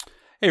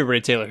Hey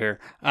everybody, Taylor here.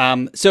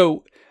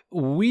 So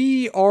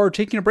we are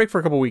taking a break for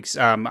a couple weeks.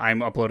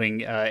 I'm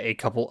uploading a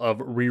couple of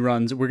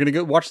reruns. We're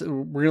gonna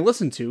We're gonna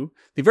listen to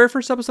the very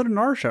first episode of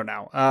Naruto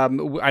now.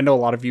 I know a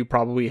lot of you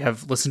probably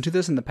have listened to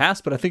this in the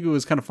past, but I think it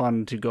was kind of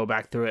fun to go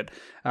back through it.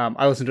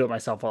 I listened to it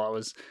myself while I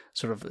was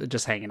sort of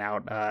just hanging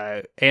out,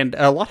 and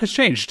a lot has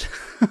changed.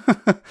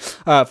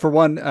 For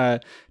one,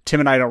 Tim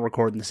and I don't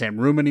record in the same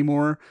room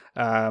anymore.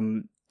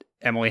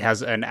 Emily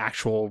has an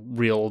actual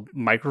real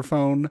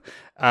microphone.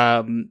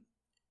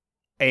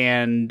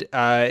 And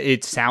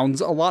it sounds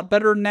a lot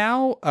better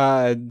now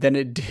than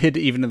it did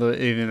even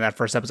in that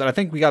first episode. I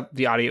think we got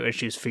the audio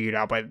issues figured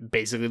out by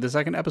basically the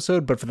second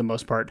episode, but for the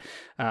most part,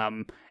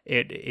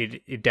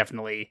 it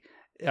definitely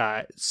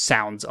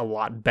sounds a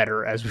lot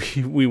better as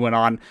we went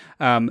on.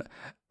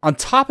 On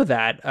top of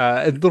that,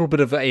 a little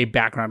bit of a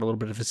background, a little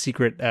bit of a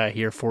secret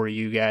here for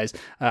you guys.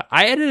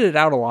 I edited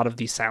out a lot of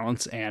the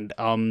silence and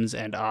ums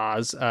and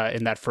ahs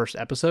in that first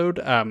episode.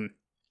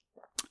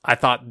 I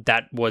thought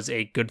that was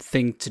a good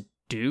thing to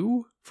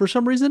do for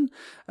some reason.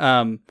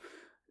 The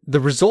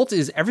result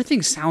is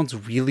everything sounds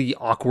really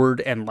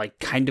awkward and like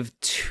kind of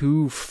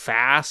too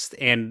fast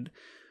and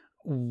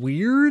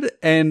weird.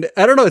 And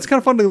I don't know, it's kind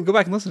of fun to go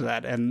back and listen to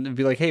that and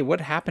be like, hey, what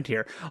happened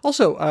here?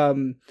 Also,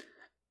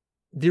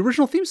 the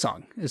original theme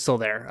song is still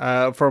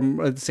there from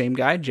the same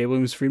guy, J.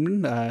 Williams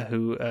Friedman,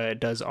 who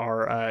does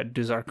our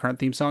current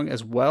theme song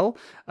as well.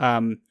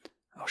 Oh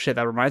shit,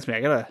 that reminds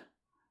me,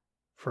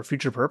 for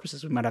future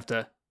purposes, we might have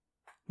to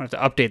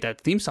update that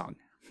theme song.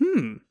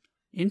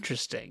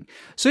 Interesting.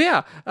 So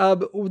yeah,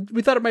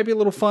 we thought it might be a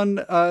little fun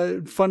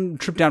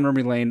trip down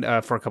memory lane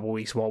for a couple of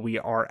weeks while we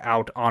are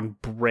out on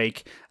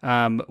break.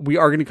 We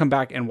are going to come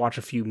back and watch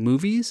a few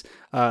movies.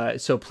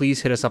 So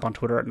please hit us up on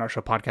Twitter at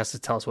Naruto Podcast to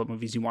tell us what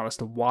movies you want us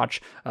to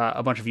watch.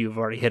 A bunch of you have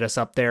already hit us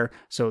up there,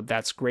 so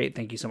that's great.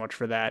 Thank you so much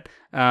for that.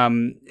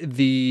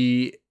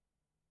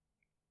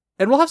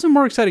 And we'll have some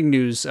more exciting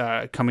news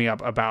coming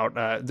up about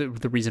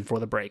the reason for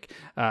the break.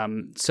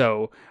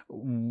 So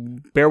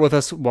bear with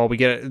us while we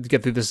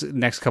get through this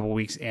next couple of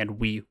weeks, and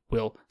we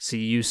will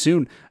see you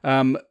soon.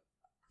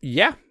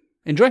 Yeah,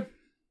 enjoy.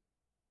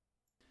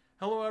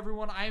 Hello,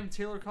 everyone. I am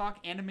Taylor Cock,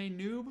 anime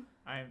noob.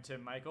 I am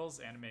Tim Michaels,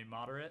 anime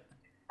moderate.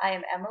 I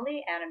am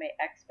Emily, anime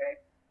expert.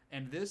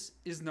 And this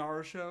is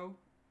Naruto,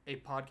 a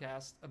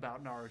podcast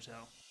about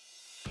Naruto.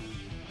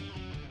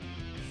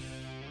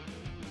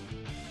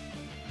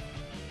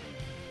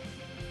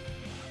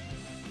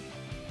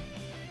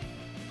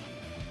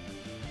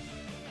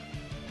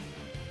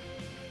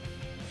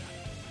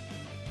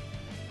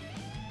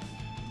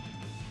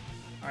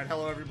 All right,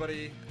 hello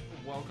everybody.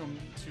 Welcome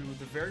to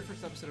the very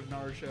first episode of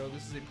Naruto.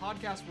 This is a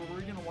podcast where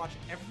we're going to watch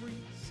every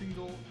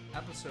single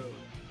episode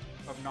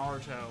of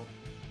Naruto.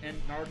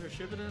 And Naruto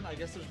Shippuden, I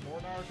guess there's more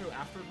Naruto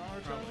after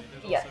Naruto? Probably.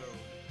 There's Yes.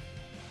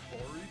 also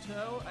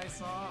Boruto I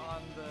saw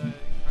on the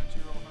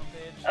Crunchyroll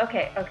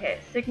homepage. Okay.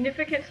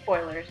 Significant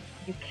spoilers.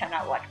 You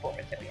cannot watch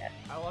Boruto yet.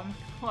 I want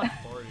to watch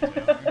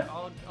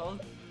Boruto.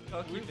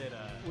 I'll keep it.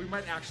 We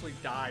might actually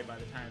die by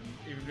the time,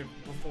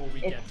 before we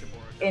get to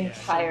Boruto.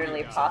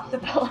 Entirely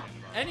possible.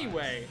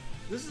 Anyway,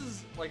 this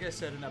is, like I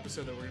said, an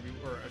episode that we're going to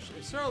be, or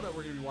a show that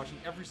we're going to be watching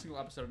every single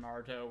episode of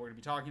Naruto. We're going to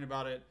be talking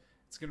about it.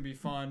 It's going to be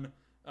fun.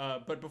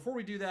 But before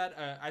we do that,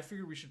 I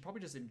figured we should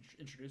probably just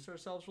introduce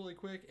ourselves really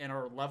quick and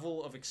our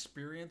level of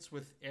experience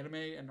with anime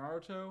and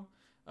Naruto.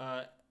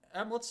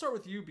 Let's start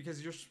with you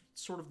because you're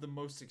sort of the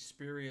most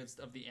experienced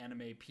of the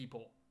anime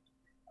people.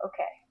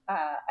 Okay.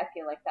 I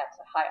feel like that's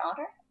a high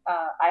honor.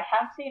 I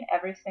have seen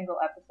every single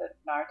episode of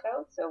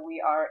Naruto, so we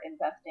are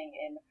investing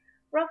in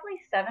roughly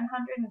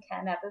 710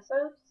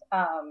 episodes.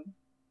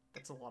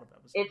 That's a lot of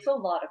episodes. It's a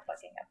lot of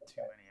fucking episodes.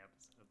 Too many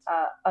episodes.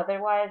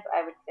 Otherwise,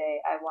 I would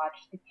say I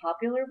watched the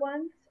popular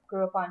ones,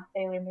 grew up on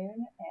Sailor Moon,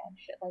 and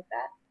shit like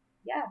that.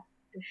 Yeah,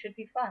 this should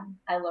be fun.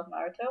 I love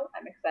Naruto.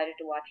 I'm excited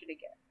to watch it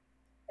again.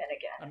 And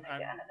again, and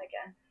again, and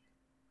again.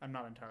 I'm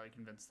not entirely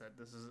convinced that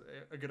this is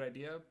a good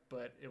idea,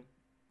 but it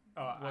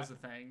was a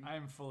thing. I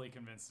am fully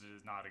convinced it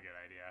is not a good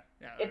idea.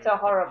 Yeah, it's a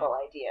horrible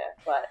idea,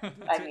 but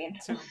I mean,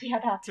 we'll see how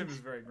that happens. Tim is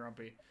very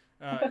grumpy.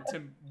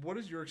 Tim, what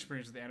is your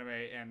experience with anime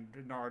and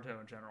Naruto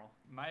in general?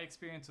 My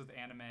experience with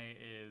anime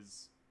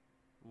is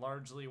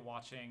largely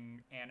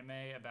watching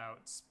anime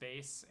about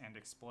space and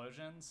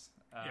explosions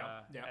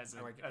as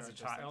a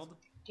child.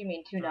 Do you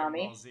mean Dragon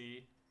Toonami? Ball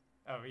Z.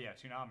 Oh yeah,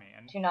 Toonami.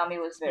 And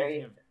Toonami was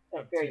very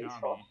Toonami,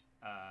 useful.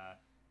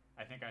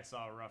 I think I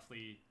saw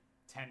roughly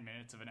 10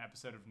 minutes of an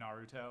episode of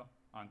Naruto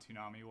on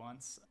Toonami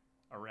once,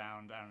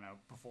 around, I don't know,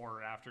 before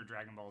or after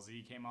Dragon Ball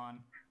Z came on,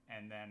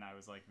 and then I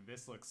was like,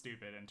 this looks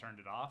stupid, and turned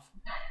it off,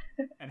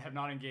 and have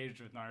not engaged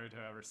with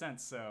Naruto ever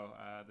since, so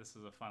this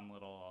was a fun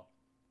little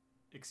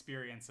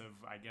experience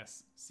of, I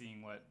guess,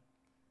 seeing what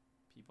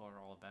people are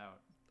all about.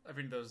 I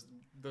mean, those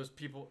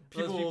people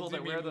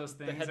that wear those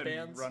things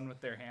and run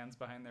with their hands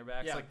behind their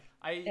backs. Yeah. Like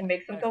It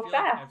makes them go feel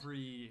fast. Like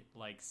every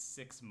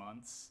 6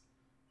 months,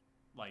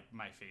 like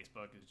my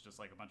Facebook is just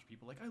like a bunch of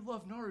people like, I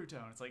love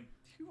Naruto, and it's like,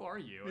 who are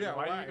you? Yeah,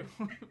 why? why? Do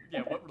you,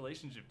 yeah, what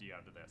relationship do you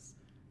have to this?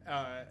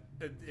 I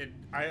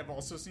have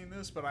also seen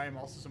this, but I am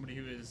also somebody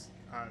who is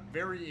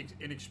very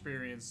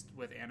inexperienced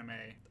with anime.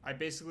 I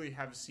basically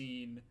have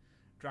seen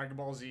Dragon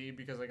Ball Z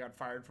because I got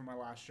fired from my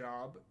last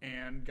job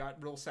and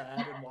got real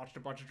sad and watched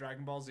a bunch of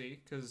Dragon Ball Z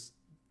because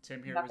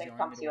Tim here was Nothing yelling at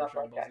me pumps to you watch up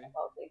like Dragon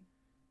Ball Z. Dragon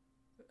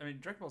Ball Z. I mean,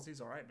 Dragon Ball Z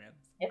is alright, man.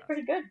 It's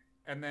pretty good.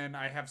 And then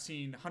I have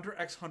seen Hunter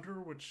x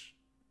Hunter, which,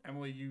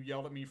 Emily, you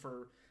yelled at me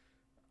for,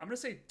 I'm going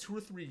to say 2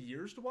 or 3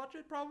 years to watch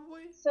it,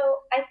 probably. So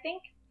I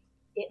think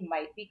it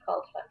might be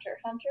called Hunter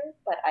x Hunter,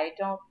 but I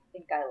don't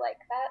think I like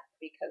that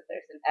because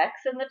there's an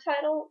X in the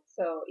title,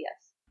 so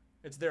yes.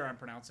 It's there, I'm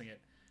pronouncing it.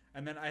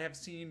 And then I have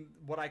seen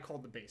what I call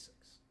the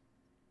basics.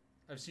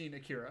 I've seen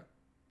Akira.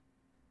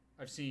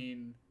 I've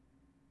seen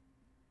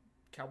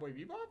Cowboy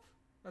Bebop?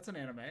 That's an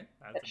anime.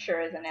 That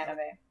sure is an anime.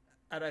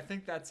 And I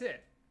think that's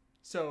it.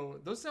 So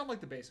those sound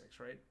like the basics,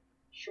 right?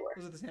 Sure.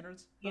 Those are the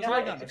standards? You know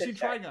what? Trigun. I've seen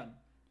Trigun.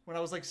 When I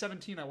was like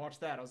 17, I watched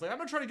that. I was like, I'm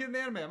going to try to get an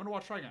anime. I'm going to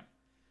watch Trigun.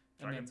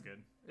 Trigun's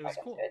good. It was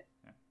cool. Good.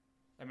 Yeah.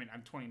 I mean,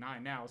 I'm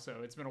 29 now, so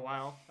it's been a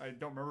while. I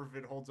don't remember if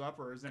it holds up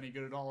or is any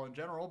good at all in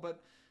general,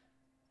 but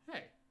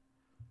hey.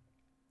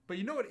 But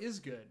you know what is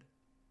good?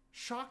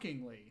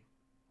 Shockingly,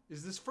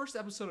 is this first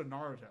episode of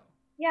Naruto.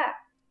 Yeah,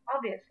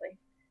 obviously.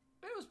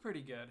 It was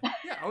pretty good.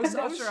 Yeah,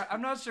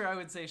 I'm not sure I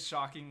would say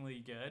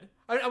shockingly good.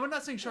 I'm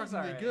not saying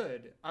shockingly right.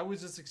 good. I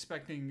was just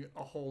expecting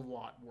a whole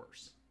lot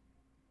worse.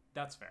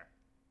 That's fair.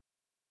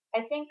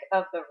 I think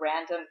of the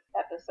random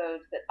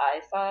episodes that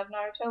I saw of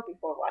Naruto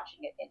before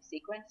watching it in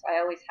sequence, I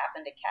always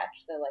happen to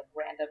catch the like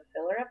random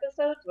filler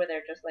episodes where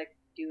they're just like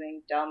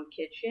doing dumb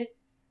kid shit.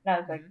 And I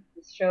was like,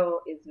 this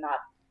show is not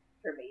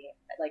for me.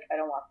 Like, I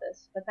don't want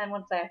this. But then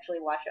once I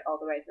actually watch it all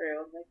the way through, I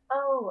was like,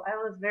 oh, I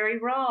was very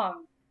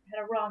wrong. I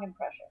had a wrong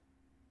impression.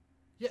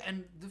 Yeah,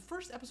 and the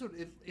first episode,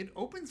 it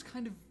opens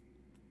kind of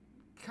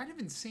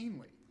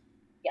insanely.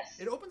 Yes.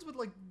 It opens with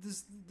like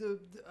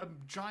a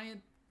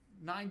giant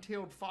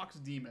 9-tailed fox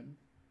demon.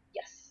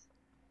 Yes.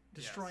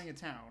 Destroying a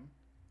town.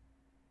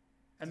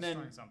 And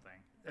Destroying then something.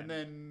 And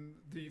then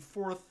the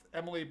fourth,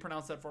 Emily,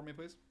 pronounce that for me,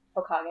 please.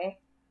 Hokage.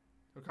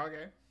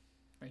 Hokage.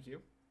 Thank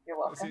you. You're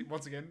welcome. See,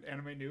 once again,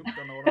 anime noob,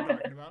 don't know what I'm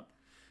talking about.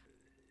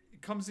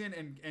 It comes in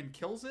and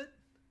kills it,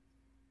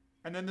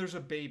 and then there's a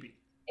baby.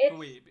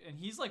 Wait, and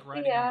he's like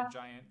riding on a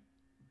giant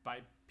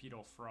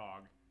bipedal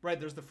frog. Right,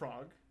 there's the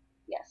frog.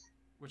 Yes.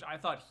 Which I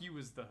thought he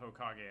was the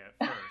Hokage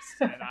at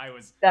first, and I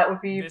was that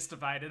would be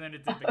mystified, and then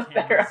it did the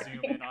camera zoom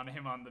in on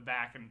him on the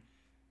back, and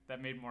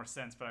that made more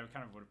sense, but I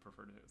kind of would have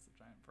preferred it as the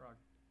giant frog.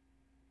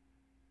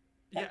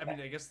 Yeah, I mean,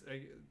 I guess,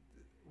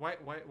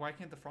 why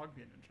can't the frog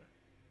be a ninja?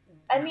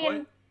 I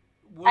mean,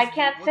 I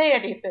can't say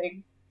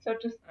anything, so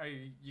just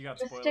you got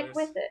just spoilers? stick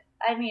with it.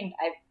 I mean,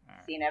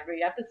 I've seen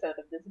every episode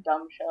of this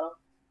dumb show.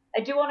 I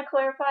do want to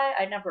clarify,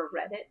 I never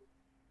read it,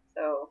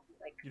 so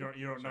like you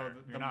don't know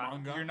the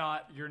manga. You're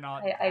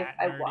not I that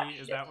nerdy. watched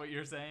Is it. that what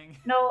you're saying?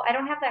 No, I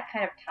don't have that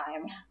kind of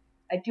time.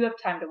 I do have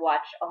time to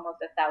watch almost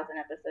 1,000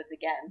 episodes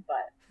again,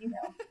 but you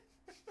know,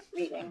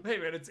 reading. Hey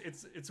man,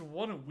 it's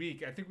one a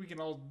week. I think we can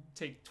all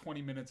take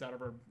 20 minutes out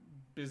of our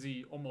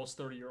busy, almost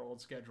 30-year-old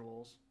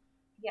schedules.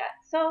 Yeah.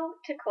 So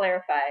to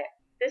clarify,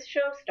 this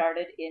show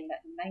started in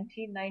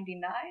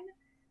 1999,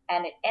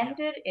 and it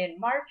ended in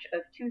March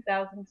of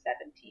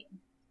 2017.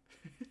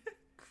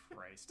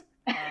 Christ.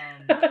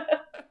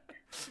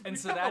 And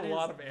so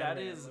that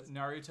is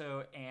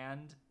Naruto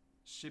and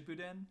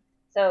Shippuden?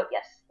 So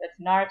yes, that's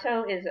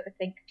Naruto is I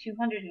think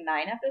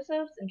 209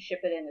 episodes and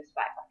Shippuden is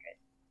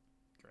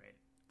 500. Great.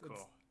 Cool.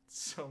 That's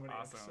so many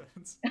Awesome.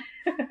 episodes.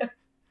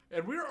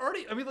 And we're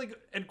already, I mean, like,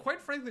 and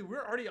quite frankly,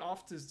 we're already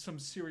off to some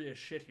serious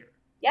shit here.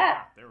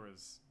 Yeah. There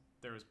was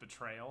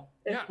betrayal.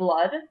 There's Yeah.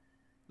 blood.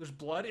 There's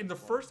blood in the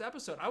first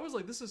episode. I was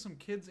like, this is some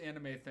kids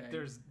anime thing.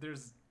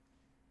 There's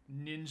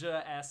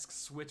ninja-esque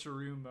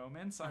switcheroo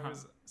moments. I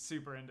was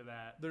super into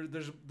that.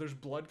 There's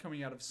blood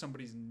coming out of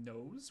somebody's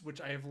nose, which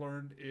I have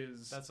learned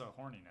is That's a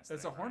horniness.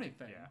 that's thing, a horny right?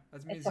 thing. Yeah.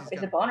 That means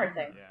It's a boner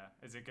thing.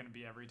 Yeah. Is it going to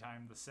be every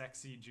time the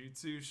sexy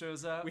jutsu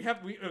shows up? We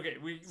have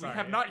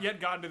not yet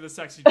gotten to the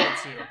sexy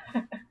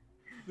jutsu.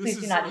 Please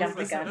do not jump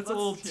the gun. That's a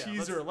little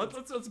teaser.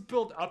 Let's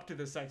build up to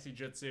the sexy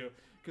jutsu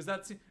because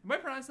that's. Am I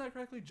pronouncing that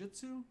correctly?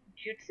 Jutsu.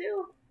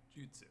 Jutsu.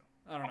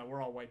 I don't know.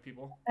 We're all white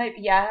people.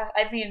 Yeah.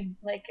 I mean,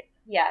 like,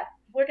 yeah.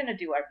 We're gonna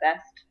do our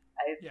best.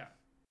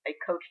 I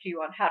coached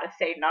you on how to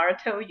say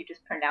Naruto. You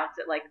just pronounce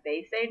it like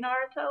they say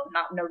Naruto,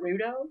 not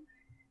Naruto.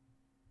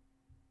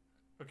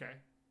 Okay.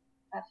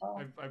 That's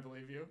all. I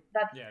believe you.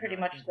 That's pretty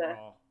much the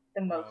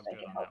most I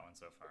good can on hope. that one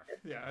so far.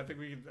 Yeah, I think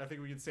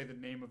we can say the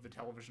name of the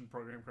television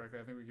program correctly.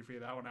 I think we can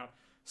figure that one out.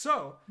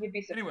 So You'd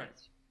be surprised. anyway,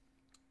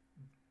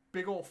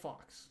 big old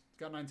fox. It's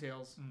got 9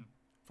 tails.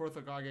 Fourth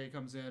Hokage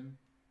comes in,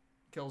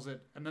 kills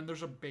it, and then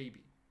there's a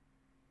baby.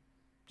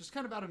 Just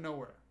kind of out of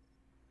nowhere.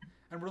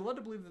 And we're led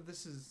to believe that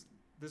this is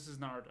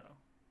Naruto.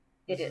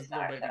 It is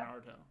little Naruto. baby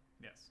Naruto.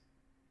 Yes.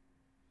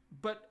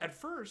 But at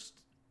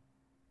first,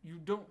 you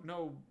don't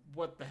know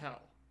what the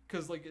hell,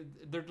 because like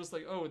they're just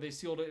like, oh, they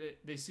sealed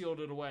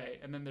it away,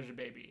 and then there's a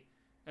baby,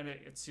 and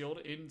it's sealed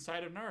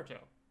inside of Naruto.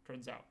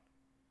 Turns out,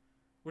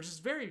 which is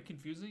very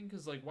confusing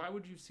because like, why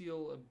would you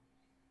seal a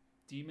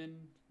demon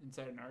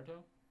inside of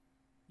Naruto?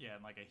 Yeah,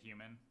 and like a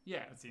human.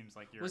 Yeah, It seems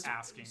like you're Was-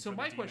 asking so for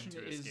my the demon question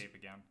to is- escape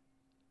again.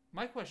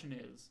 My question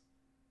is,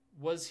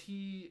 was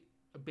he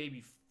a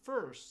baby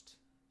first,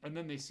 and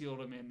then they sealed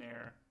him in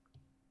there,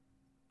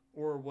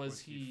 or was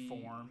he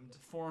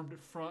formed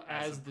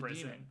as the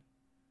prison? demon?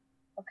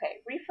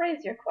 Okay,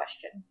 rephrase your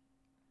question.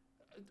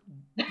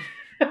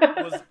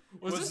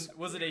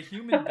 Was it a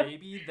human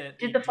baby that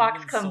Did a the fox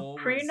demon come soul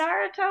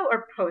pre-Naruto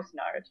or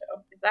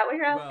post-Naruto? Is that what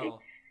you're asking?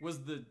 Well, was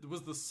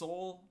the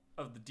soul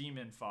of the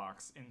demon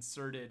fox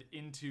inserted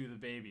into the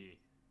baby,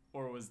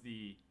 or was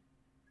the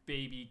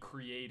baby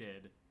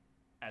created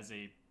as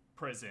a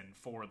prison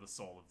for the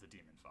soul of the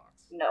demon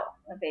fox? No,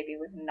 a baby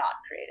was not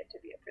created to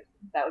be a prison.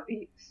 That would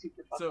be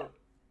super fucked So up.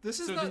 This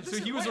is so, not, so this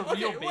he is, was wait, a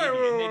real okay, baby,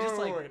 wait, and they just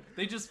wait.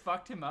 they just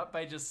fucked him up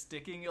by just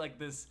sticking like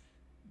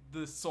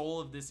the soul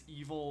of this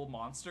evil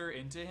monster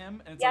into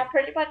him, and it's Yeah, like,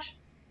 pretty much.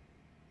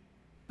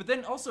 but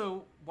then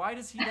also, why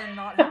does he then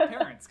not have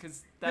parents?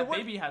 Because that Yeah, what-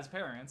 baby has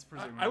parents,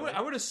 presumably.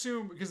 I would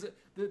assume, because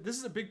this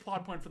is a big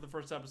plot point for the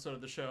first episode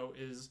of the show,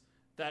 is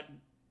that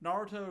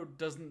Naruto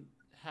doesn't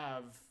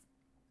have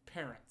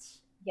parents.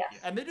 Yes.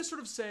 And they just sort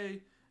of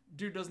say,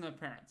 dude doesn't have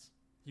parents.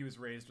 He was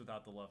raised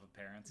without the love of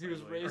parents. He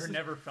was I believe, raised- or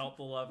never felt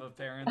the love of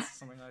parents,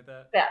 something like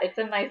that. Yeah, it's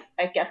a nice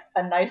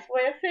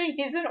way of saying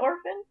he's an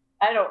orphan.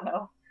 I don't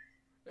know.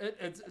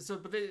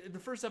 But in the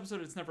first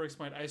episode, it's never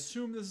explained. I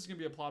assume this is going to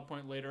be a plot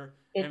point later,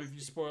 It's- and if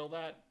you spoil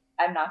that,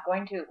 I'm not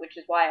going to, which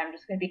is why I'm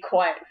just going to be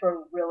quiet for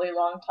a really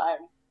long time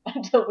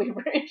until we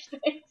reach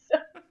things.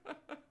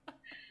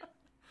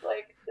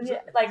 Like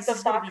this the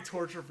is going to fox. be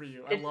torture for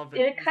you. I love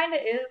it. It kind of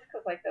is,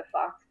 because like the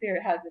fox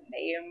spirit has a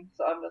name,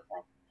 so I'm just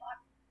like, fuck,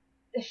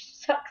 this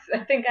sucks. I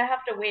think I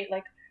have to wait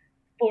like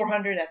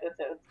 400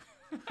 episodes.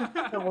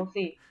 So we'll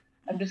see.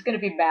 I'm just going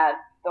to be mad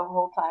the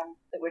whole time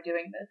that we're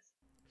doing this.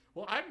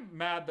 Well, I'm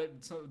mad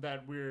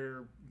that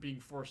we're being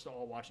forced to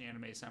all watch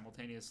anime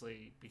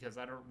simultaneously, because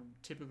I don't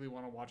typically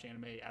want to watch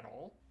anime at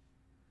all.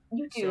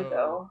 You do, So-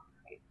 though.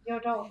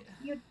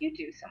 You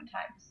do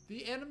sometimes.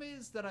 The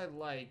animes that I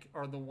like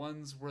are the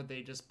ones where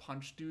they just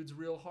punch dudes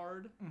real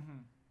hard,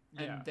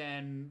 Mm-hmm. and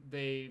then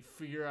they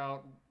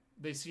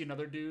see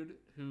another dude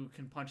who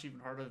can punch even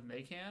harder than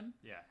they can.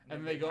 Yeah.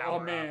 And they go, power "Oh,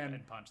 up man,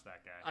 and punch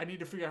that guy. I need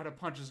to figure out how to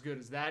punch as good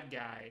as that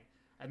guy."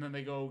 And then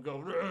they go,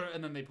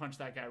 and then they punch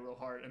that guy real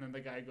hard, and then the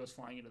guy goes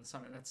flying into the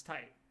sun, and that's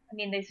tight. I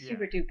mean, they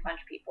super do punch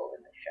people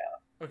in the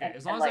show. Okay, And-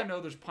 as long and, as I like,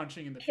 know there's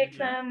punching in the Kick future.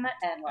 them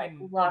and like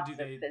And lots do of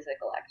they-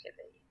 physical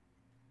activity.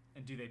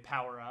 And do they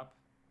power up?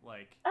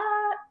 Like,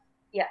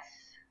 Yes.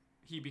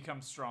 he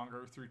becomes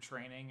stronger through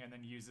training and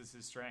then uses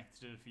his strength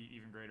to defeat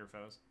even greater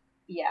foes?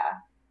 Yeah.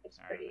 It's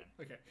All right, pretty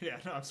then. Okay, yeah,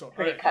 no, I'm sorry.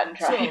 pretty Alright, cut and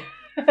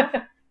dry.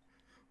 So,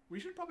 we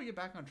should probably get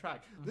back on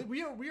track.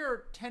 We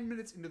are 10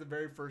 minutes into the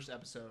very first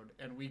episode,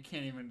 and we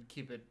can't even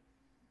keep it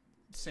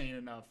sane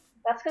enough.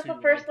 That's because to,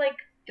 the first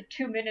the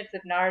 2 minutes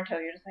of Naruto,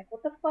 you're just like,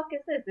 what the fuck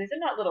is this? These are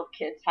not little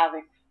kids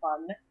having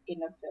fun in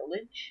a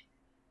village.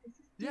 This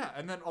is Yeah,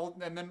 and then all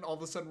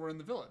of a sudden we're in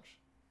the village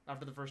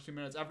after the first 2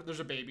 minutes. After there's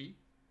a baby,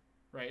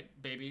 right?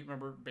 Baby,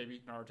 remember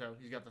baby Naruto?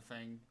 He's got the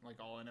thing like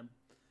all in him.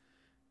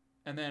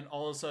 And then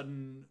all of a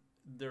sudden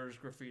there's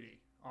graffiti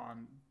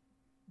on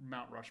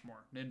Mount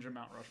Rushmore, Ninja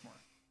Mount Rushmore.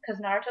 because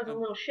Naruto's a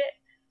little shit.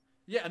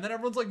 Yeah, and then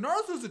everyone's like,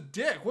 Naruto's a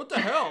dick. What the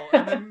hell?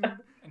 And then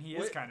And he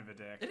is Wait. kind of a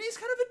dick. and he's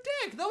kind of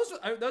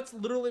a dick. That's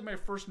literally my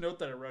first note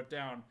that I wrote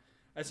down.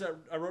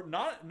 I wrote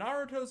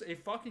Naruto's a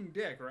fucking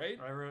dick, right?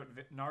 I wrote,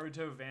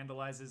 Naruto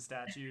vandalizes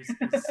statues,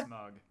 is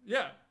smug.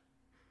 Yeah,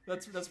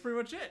 that's pretty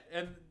much it.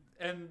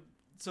 And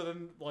so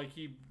then like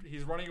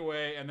he's running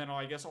away, and then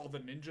I guess all the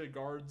ninja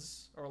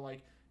guards are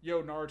like,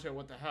 "Yo, Naruto,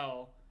 what the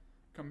hell?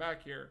 Come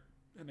back here!"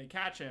 And they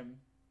catch him,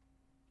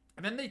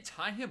 and then they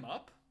tie him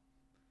up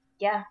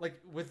Yeah. like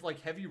with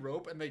like heavy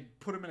rope, and they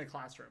put him in a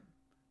classroom.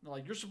 They're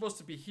like, "You're supposed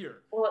to be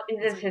here." Well, it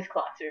It's is like- his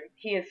classroom.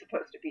 He is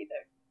supposed to be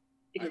there.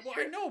 It is I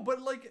true. know, but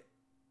like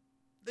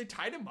they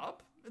tied him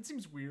up. It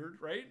seems weird,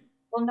 right?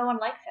 Well, no one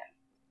likes him.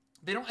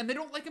 They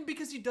don't like him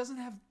because he doesn't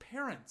have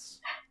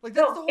parents. Like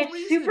that's the No, whole it's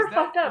reason. super is that-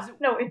 fucked up. is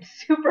it- No, it's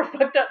super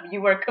fucked up.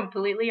 You are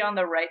completely on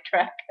the right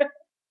track.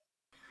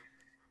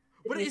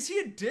 But is he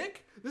a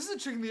dick? This is a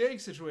chicken and the egg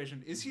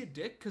situation. Is he a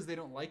dick because they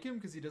don't like him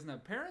because he doesn't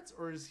have parents,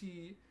 or is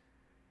he?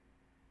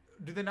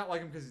 Do they not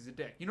like him because he's a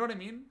dick? You know what I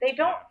mean? They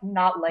don't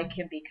not like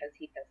him because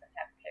he doesn't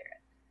have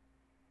parents.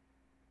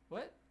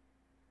 What?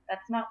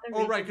 That's not the Oh,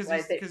 reason right,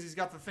 why because he's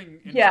got the thing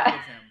inside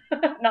Yeah.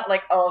 of him. not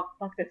like, oh,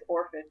 fuck this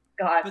orphan.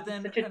 God, But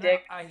then such a and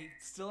dick. I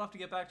still have to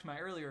get back to my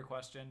earlier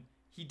question.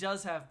 He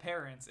does have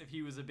parents. If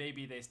he was a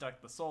baby, they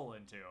stuck the soul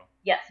into.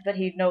 Yes, but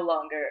they're no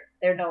longer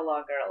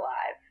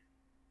alive,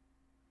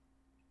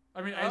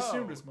 I mean, I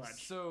assumed as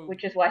much. So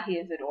which is why he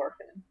is an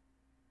orphan.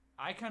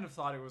 I kind of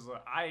thought it was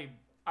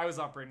I was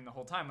operating the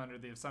whole time under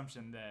the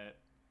assumption that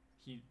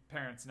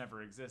parents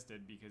never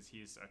existed because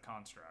he's a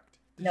construct.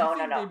 Did No, you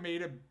think no. They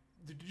made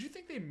did you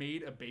think they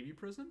made a baby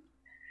prison?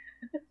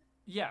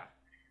 Yeah.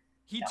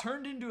 He No.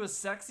 turned into a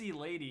sexy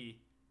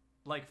lady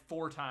like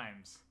 4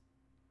 times.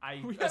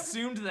 I We have-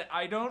 assumed that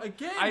I don't.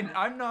 Again.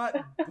 I'm not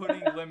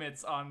putting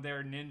limits on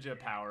their ninja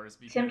powers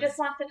because Tim just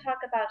wants to talk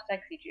about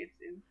sexy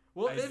jutsu.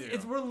 Well, I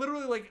do. we're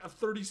literally like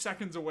 30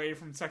 seconds away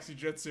from sexy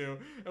jutsu,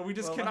 and we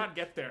just Well, cannot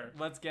get there.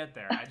 let's get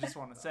there. I just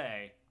want to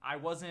say I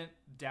wasn't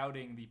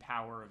doubting the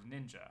power of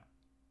ninja.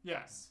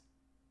 Yes,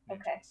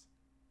 Okay.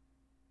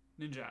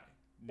 ninja.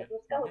 Let's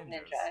go with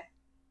Ninjas.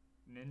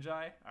 Ninja.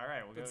 Ninja? All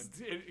right, we'll go.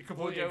 It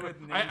completely We'll go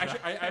with I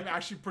ninja. I'm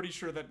actually pretty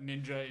sure that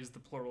ninja is the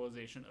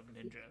pluralization of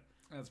ninja.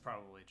 That's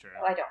probably true.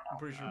 Oh, I don't I'm know.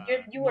 pretty sure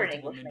You were an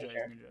multiple English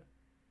ninja major.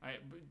 is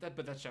ninja.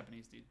 But that's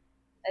Japanese, dude.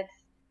 It's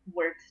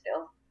word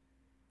still.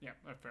 Yeah,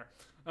 that's fair.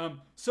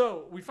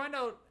 So we find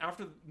out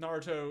after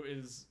Naruto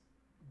is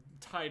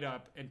tied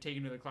up and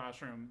taken to the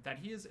classroom that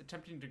he is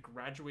attempting to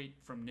graduate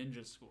from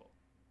ninja school,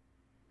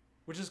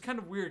 which is kind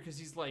of weird because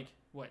he's like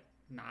what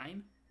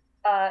 9?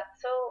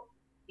 So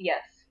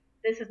yes,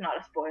 this is not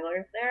a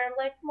spoiler. There are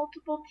like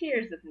multiple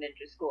tiers of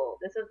ninja school.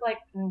 This is like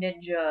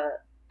ninja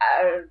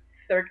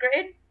 3rd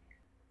grade,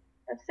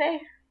 let's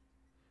say.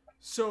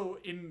 So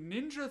in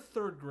ninja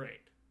 3rd grade,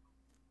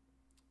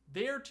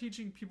 they are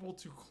teaching people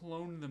to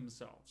clone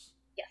themselves.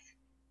 Yes,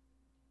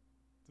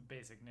 It's a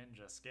basic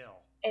ninja skill.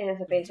 it is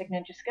a basic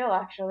ninja skill,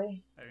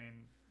 actually. I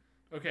mean,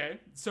 Okay.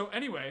 So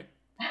anyway,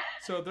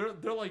 so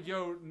they're like,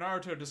 "Yo,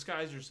 Naruto,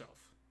 disguise yourself."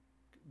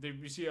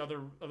 You see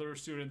other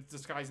students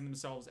disguising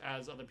themselves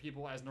as other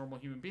people, as normal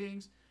human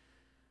beings.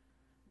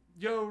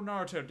 Yo,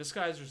 Naruto,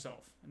 disguise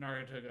yourself. And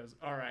Naruto goes,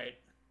 "All right."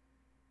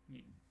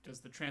 He does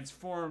the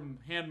transform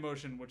hand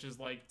motion, which is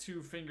like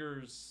 2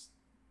 fingers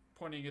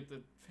pointing at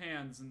the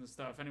hands and the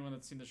stuff. Anyone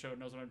that's seen the show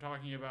knows what I'm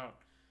talking about.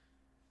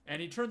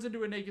 And he turns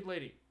into a naked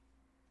lady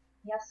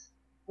Yes,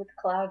 with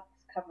clouds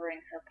covering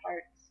her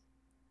parts.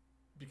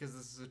 because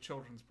this is a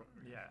children's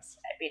program. yes.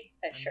 I mean,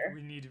 And sure,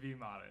 we need to be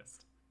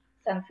modest.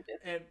 sensitive.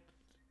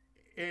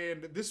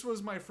 And this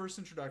was my first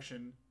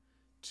introduction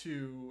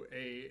to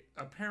a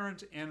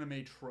apparent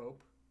anime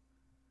trope.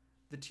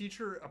 The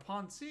teacher,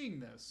 upon seeing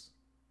this,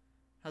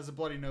 has a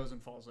bloody nose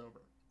and falls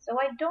over. So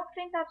I don't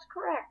think that's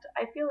correct.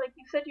 I feel like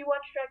you said you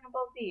watched Dragon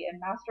Ball Z, and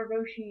Master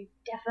Roshi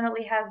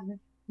definitely has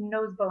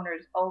nose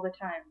boners all the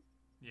time.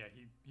 Yeah,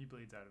 he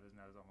bleeds out of his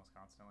nose almost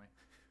constantly.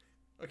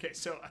 Okay,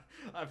 so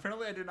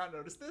apparently I did not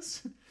notice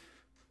this.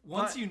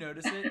 Once But- you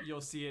notice it,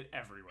 you'll see it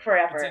everywhere.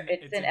 Forever.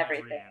 It's It's in every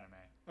everything. anime.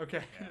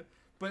 Okay. Yeah.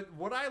 But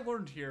what I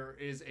learned here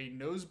is a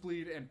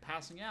nosebleed and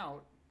passing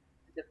out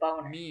The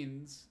boner.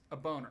 means a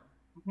boner.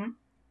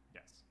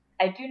 Yes.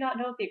 I do not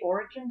know the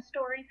origin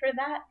story for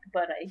that,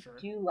 but I Sure.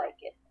 do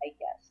like it, I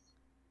guess.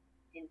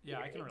 In Yeah,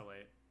 I theory. can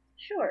relate.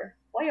 Sure.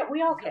 We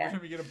all Every can.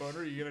 time you get a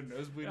boner, you get a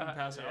nosebleed and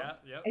pass out.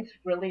 Yep. It's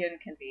really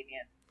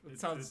inconvenient. It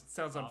It's sounds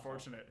awful.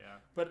 unfortunate. Yeah.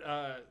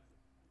 But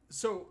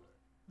so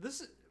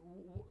this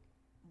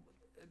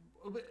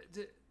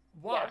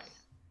why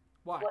Yes.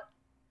 why What?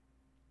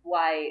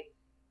 Why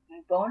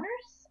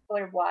boners?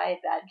 Or why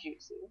that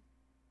jutsu?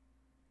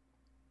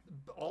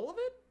 all of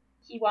it?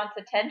 He wants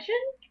attention?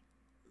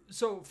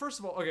 So first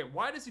of all, okay,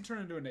 why does he turn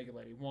into a naked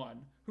lady?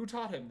 1, who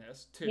taught him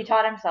this? 2, He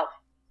taught himself.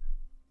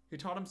 he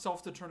taught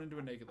himself to turn into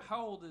a naked lady.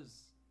 How old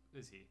is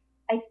he?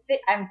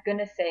 I'm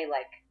gonna say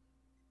like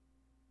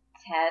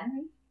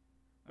 10.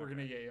 We're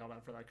gonna get yelled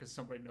at for that because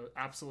somebody knows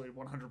absolutely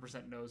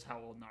 100% knows how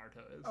old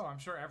Naruto is. Oh, I'm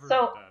sure everyone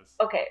So, does.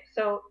 okay,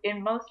 so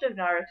in most of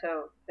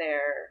Naruto,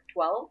 they're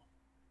 12,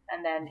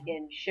 and then Mhm.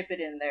 in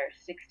Shippuden, they're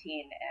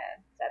 16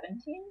 and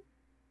 17.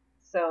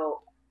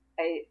 So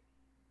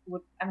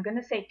I'm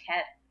gonna say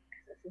 10,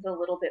 because this is a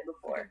little bit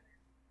before.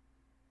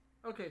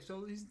 Okay,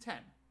 so he's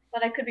 10.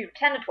 But I could be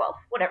 10 to 12,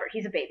 whatever.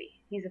 He's a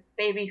baby. He's a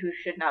baby who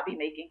should not be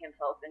making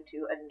himself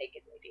into a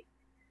naked lady.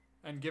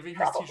 And giving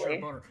his teacher Probably.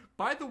 a boner.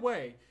 By the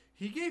way,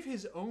 he gave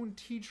his own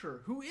teacher,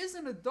 who is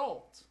an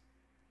adult,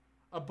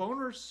 a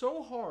boner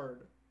so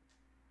hard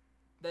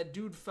that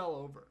dude fell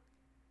over.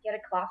 He had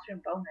a classroom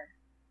boner.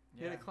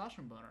 He had a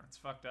classroom boner. It's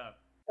fucked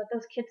up. But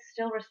those kids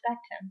still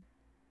respect him.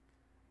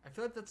 I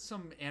feel like that's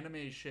some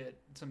anime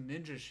shit, some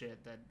ninja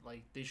shit that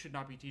like they should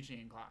not be teaching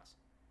in class,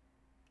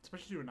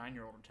 especially to a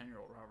 9-year-old or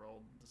 10-year-old, or however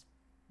old this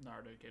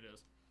Naruto kid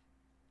is.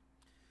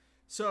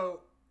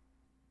 So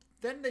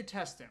then they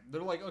test him.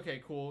 They're like,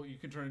 "Okay, cool, you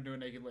can turn into a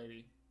naked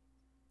lady."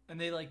 And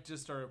they like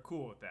just are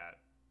cool with that.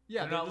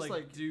 Yeah, They're they're not just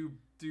like, like,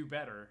 do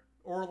better.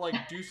 or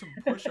like do some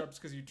push-ups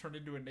because you turned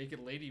into a naked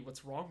lady.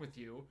 What's wrong with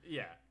you?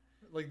 Yeah.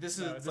 Like this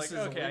No, is it's this like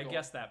is okay, illegal. I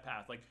guess that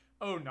path. Like,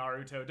 oh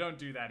Naruto, don't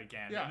do that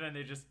again. Yeah. And then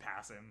they just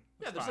pass him.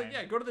 Yeah, It's they're just like,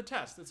 fine. yeah, go to the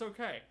test. It's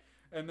okay.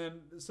 And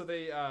then so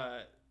they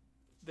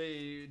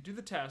do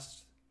the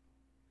test,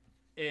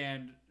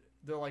 and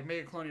they're like,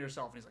 make a clone of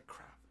yourself. And he's like,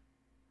 crap,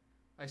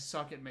 I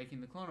suck at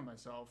making the clone of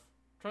myself.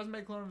 Tries to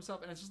make a clone of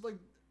himself, and it's just like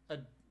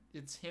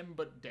it's him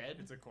but dead,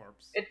 It's a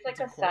corpse. It's like It's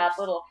a a sad corpse.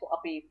 little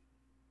floppy.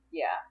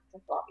 Yeah,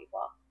 it's a floppy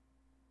flop.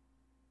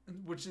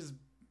 which is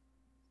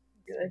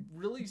Good.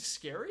 really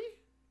scary.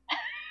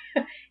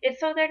 It's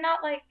so they're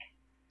not like.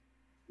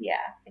 Yeah,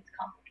 it's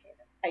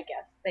complicated. I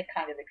guess they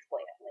kind of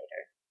explain it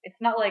later. It's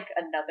not like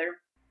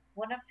another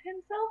one of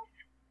himself.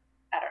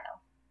 I don't know.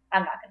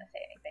 I'm not gonna say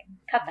anything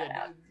Cut that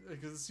out.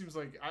 Because it seems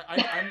like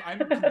I'm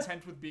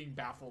content with being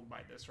baffled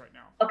by this right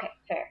now. Okay,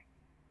 fair.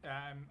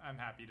 I'm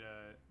happy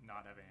to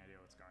not have any idea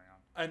what's going on.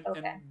 And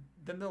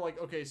then they're like,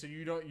 okay, so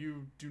you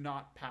do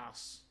not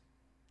pass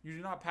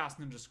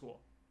ninja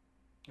school.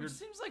 Which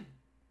seems like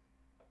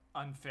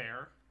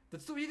unfair.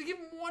 That's still, you have to give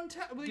him one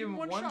Give him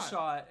one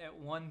shot at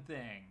one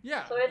thing.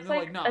 Yeah. So it's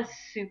like no. a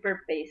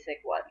super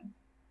basic one.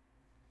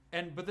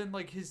 But then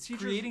like his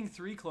teacher Creating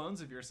 3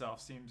 clones of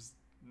yourself seems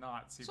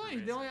not super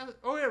basic. They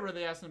only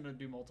they asked him to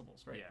do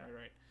multiples, right? Yeah.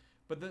 Right.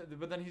 But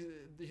then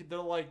they're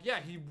like, yeah,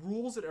 he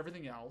rules at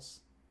everything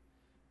else.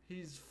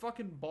 He's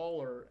fucking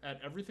baller at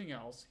everything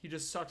else. He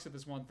just sucks at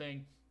this one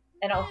thing.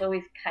 And also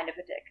he's kind of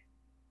a dick.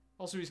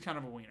 Also, he's kind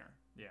of a wiener.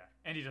 Yeah,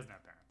 and he doesn't have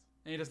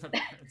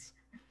parents.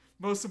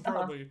 Most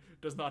importantly,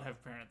 does not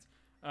have parents.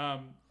 Yeah.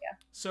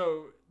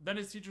 So then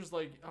his teacher's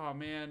like, oh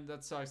man,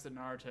 that sucks that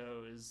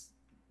Naruto is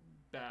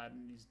bad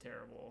and he's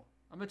terrible.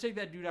 I'm gonna take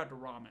that dude out to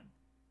ramen.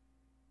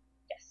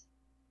 Yes.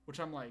 Which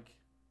I'm like,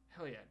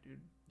 hell yeah, dude.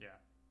 Yeah.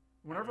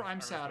 Whenever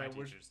I'm sad, I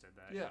wish. Did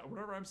that. Yeah,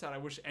 whenever I'm sad, I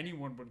wish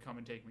anyone would come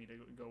and take me to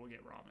go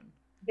get ramen.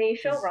 They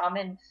show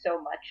ramen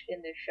so much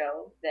in this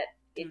show that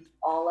it's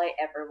all I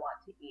ever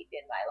want to eat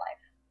in my life.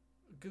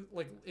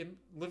 Like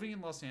living in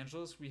Los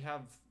Angeles, we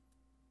have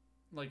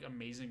like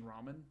amazing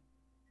ramen.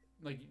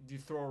 Like you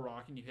throw a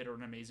rock and you hit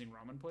an amazing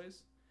ramen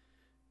place,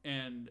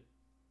 and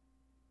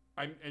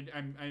I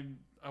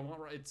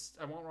want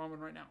ramen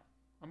right now.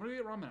 I'm gonna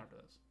get ramen after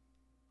this.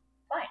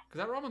 Fine.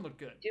 Because that ramen looked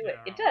good. Do it.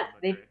 It does.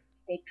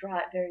 They draw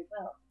it very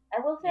well.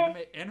 I will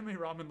say, anime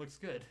ramen looks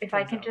good. If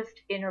I can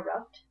just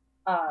interrupt,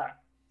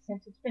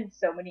 since it's been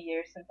so many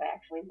years since I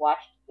actually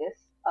watched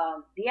this,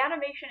 the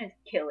animation is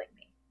killing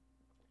me.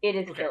 It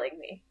is killing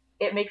me.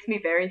 It makes me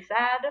very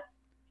sad,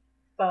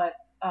 but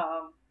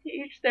to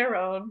each their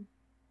own.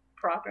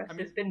 Progress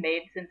has been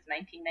made since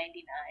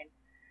 1999.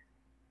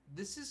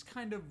 This is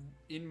kind of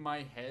in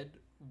my head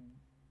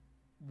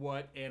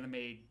what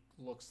anime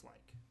looks like.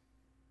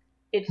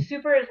 It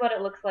super is what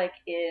it looks like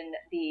in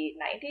the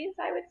 90s,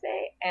 I would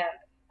say, and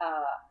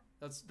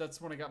that's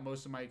when I got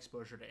most of my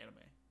exposure to anime.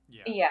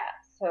 Yeah. Yeah.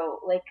 So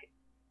like,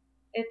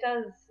 it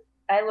does.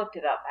 I looked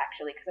it up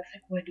actually because I was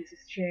like, when does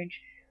this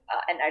change?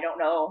 And I don't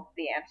know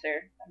the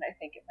answer, and I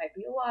think it might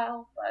be a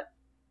while, but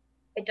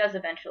it does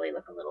eventually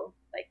look a little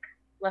like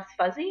less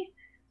fuzzy,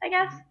 I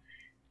guess.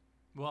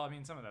 Well, I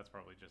mean, some of that's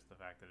probably just the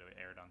fact that it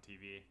aired on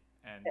TV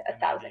and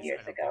 1,000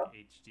 years ago.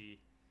 HD.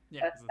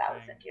 Yeah,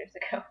 1,000 years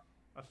ago.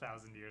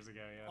 1,000 years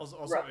ago, yeah.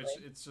 Also,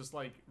 it's just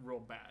like real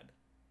bad.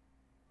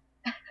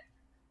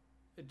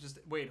 It just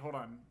wait, hold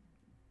on.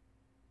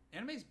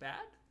 Anime's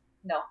bad?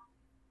 No,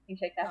 you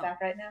take that back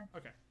right now.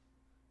 Okay.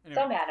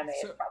 Anyway, some anime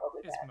is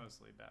probably bad. It's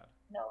mostly bad.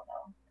 No,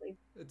 please.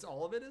 It's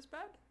all of it is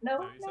bad?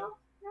 No.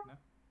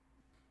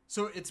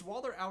 So it's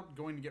while they're out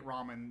going to get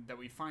ramen that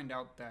we find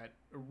out that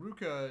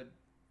Iruka,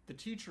 the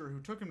teacher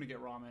who took him to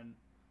get ramen,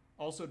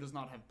 also does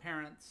not have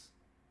parents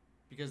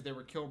because they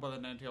were killed by the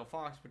Nine-Tailed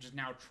Fox, which is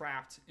now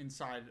trapped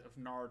inside of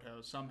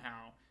Naruto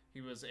somehow.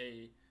 He was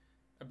a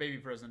baby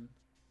prison.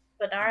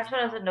 But Naruto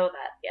doesn't know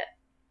that yet.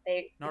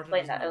 They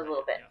explain that in a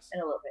little bit.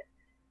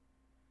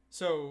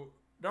 So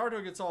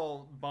Naruto gets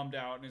all bummed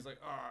out and he's like,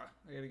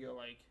 I gotta go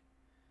like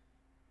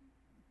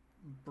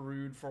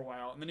brood for a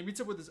while. And then he meets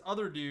up with this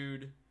other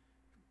dude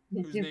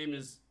whose name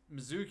is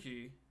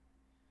Mizuki,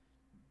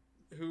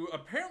 who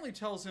apparently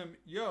tells him,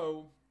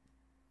 yo,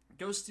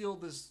 go steal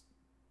the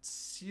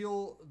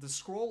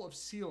scroll of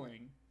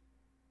sealing,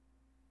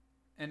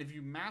 and if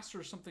you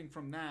master something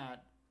from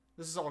that,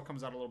 this all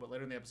comes out a little bit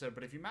later in the episode,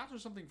 but if you master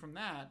something from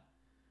that,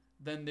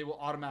 then they will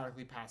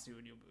automatically pass you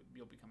and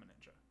you'll become a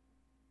ninja.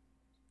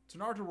 So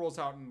Naruto rolls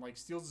out and like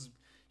steals this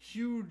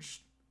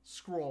huge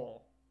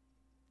scroll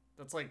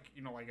that's like,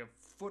 like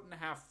 1.5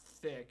 feet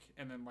thick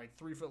and then like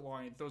 3 foot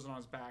long. He throws it on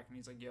his back and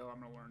he's like, yo, I'm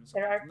gonna learn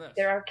something from this.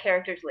 There are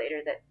characters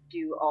later that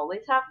do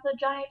always have the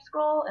giant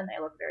scroll and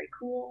they look very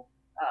cool.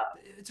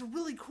 It's a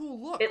really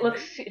cool look. It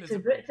looks. Right?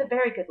 It's a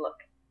very good look.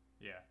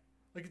 Yeah.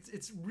 Like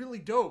it's really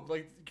dope.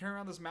 Like carrying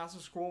around this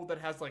massive scroll that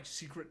has like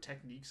secret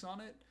techniques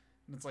on it,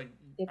 and it's like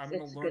I'm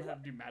gonna learn how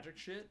to do magic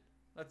shit.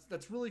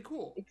 That's really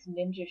cool. It's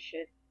ninja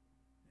shit.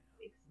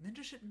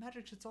 Ninja shit and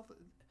magic shit's all.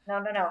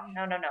 No.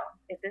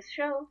 If this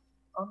show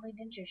only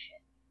ninja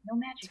shit, no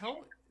magic shit.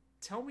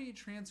 Tell me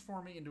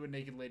transforming into a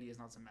naked lady is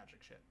not some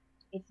magic shit.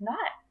 It's not.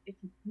 It's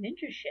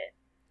ninja shit.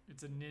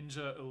 It's a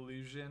ninja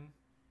illusion.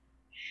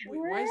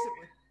 Sure. Wait, why is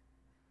it?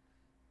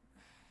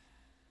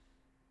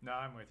 No,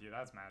 I'm with you.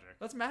 That's magic.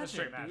 That's magic. That's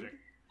straight magic.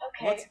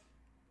 Okay.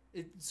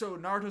 So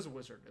Naruto's a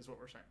wizard, is what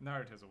we're saying.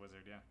 Naruto's a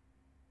wizard, yeah.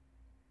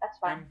 That's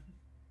fine.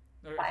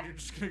 Fine. You're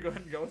just gonna go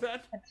ahead and go with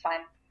that? That's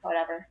fine.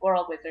 Whatever. We're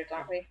all wizards,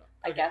 aren't we?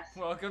 I guess.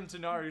 Welcome to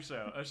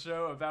Naruto, a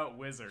show about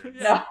wizards.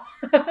 No.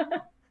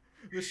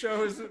 The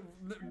show is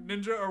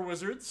ninja or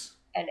wizards.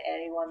 And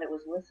anyone that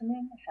was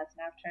listening has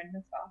now turned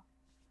this off.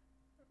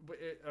 But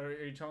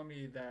are you telling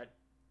me that?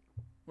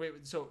 Wait.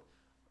 So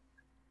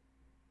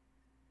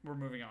we're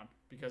moving on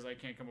because I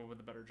can't come up with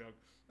a better joke.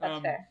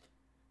 That's fair.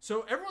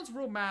 So everyone's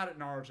real mad at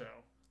Naruto.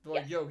 They're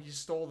like, "Yo, he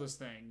stole this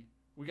thing.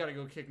 we gotta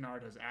go kick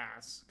Naruto's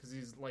ass because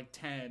he's like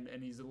 10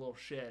 and he's a little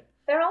shit.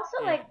 They're also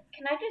Yeah. like,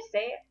 can I just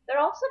say, they're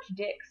all such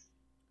dicks.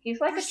 He's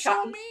like They're a so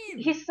child. mean.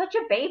 He's such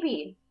a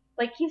baby.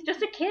 Like, he's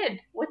just a kid.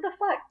 What the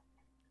fuck?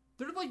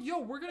 They're like, yo,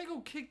 we're gonna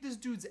go kick this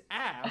dude's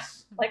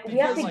ass. Like, we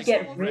have because, to like, get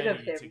someone- rid of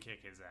ready him. to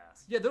kick his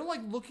ass. Yeah, they're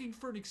like looking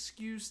for an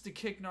excuse to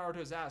kick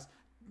Naruto's ass.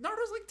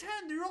 Naruto's like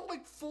 10. They're all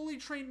like fully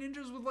trained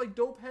ninjas with like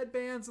dope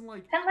headbands and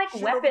like And like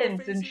shit over their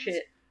weapons and faces.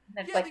 shit.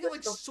 And it's Yeah, like, they got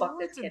let's like go fuck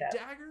this swords and kid up.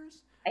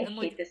 daggers. I and, hate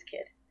like, this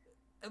kid.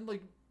 And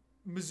like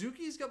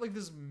Mizuki's got like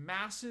this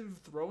massive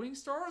throwing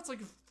star. It's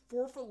like a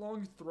 4-foot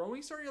long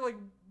throwing star. You're like,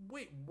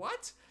 wait,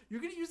 what?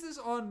 You're gonna use this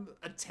on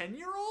a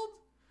 10-year-old?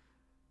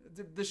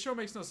 The show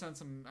makes no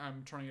sense.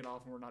 I'm turning it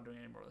off and we're not doing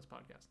any more of this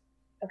podcast.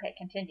 Okay,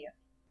 continue.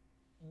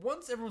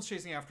 Once everyone's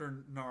chasing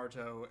after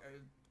Naruto,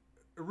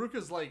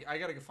 Iruka's like, I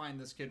gotta go find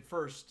this kid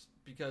first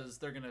because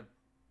they're gonna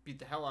beat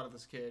the hell out of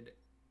this kid.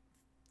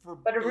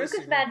 But Iruka's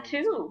basically mad no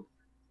reason. too.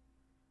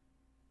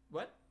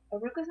 What?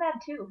 Iruka's mad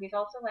too. He's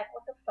also like,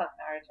 what the fuck,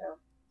 Naruto?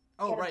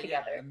 Oh, Get it right, yeah.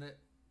 together.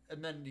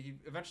 And then he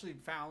eventually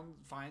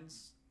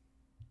finds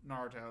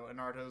Naruto, and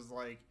Naruto's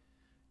like,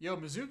 yo,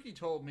 Mizuki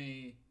told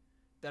me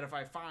that if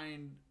I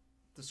find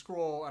the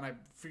scroll and I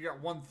figure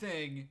out one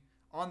thing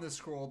on this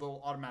scroll,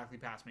 they'll automatically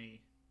pass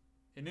me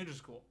in ninja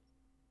school.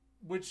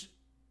 Which,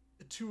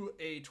 to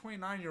a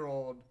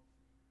 29-year-old,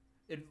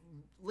 it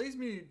leads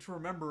me to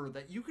remember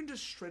that you can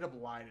just straight up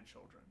lie to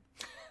children.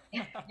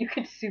 You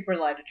could super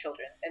lie to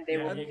children, and they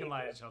Yeah, will you believe can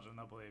lie you. to children;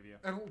 they'll believe you.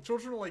 And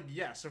children are like,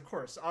 yes, of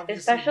course.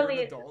 Obviously, you're Especially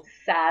an adult.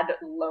 sad,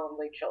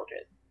 lonely children.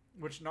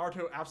 Which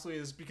Naruto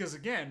absolutely is, because,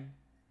 again,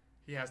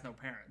 he has no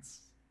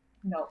parents.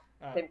 No,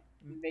 Uh, they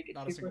make it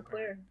not a super single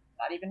clear. parent.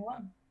 Not even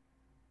one.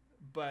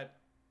 But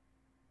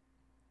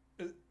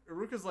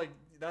Iruka's like,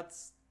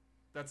 that's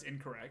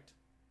incorrect.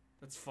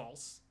 That's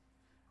false.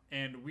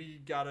 And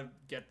we gotta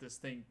get this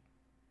thing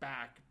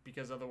back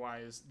because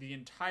otherwise the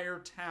entire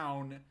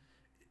town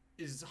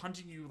is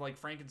hunting you like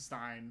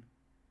Frankenstein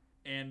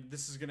and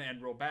this is gonna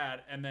end real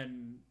bad. And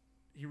then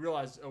he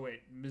realized, oh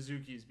wait,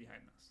 Mizuki's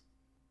behind this.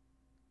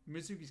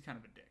 Mizuki's kind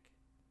of a dick.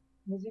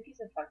 Mizuki's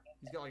a fucking.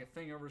 He's got like a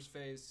thing over his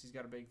face. He's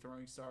got a big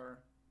throwing star.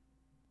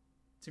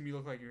 Tim, you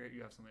look like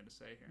you have something to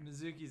say here.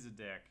 Mizuki's a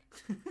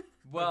dick.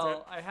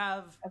 Well, I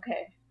have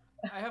Okay.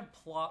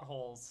 plot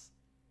holes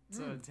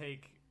to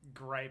take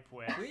gripe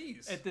with.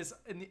 Please. At this,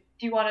 in the,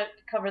 Do you want to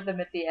cover them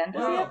at the end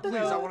of No, the no, episode?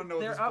 please, I wanna know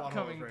what they're this plot hole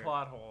upcoming is right here.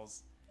 plot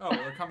holes. Oh,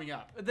 they're coming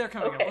up. They're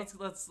coming Okay. up.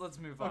 Let's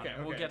move on. Okay,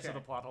 We'll okay, get to okay.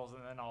 the plot holes,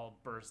 and then I'll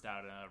burst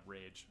out in a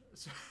rage.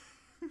 So,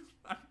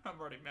 I'm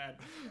already mad.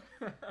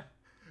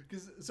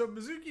 So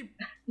Mizuki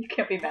You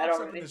can't be mad pops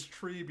up in already. this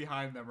tree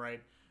behind them,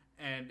 right?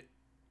 And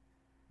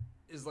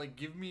is like,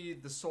 give me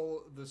the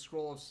scroll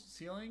of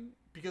sealing,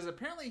 because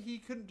apparently he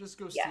couldn't just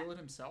go Yeah. steal it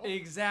himself.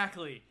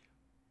 Exactly.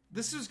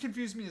 This has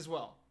confused me as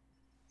well.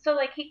 So,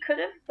 like, he could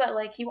have, but,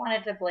 like, he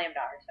wanted to blame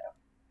Naruto.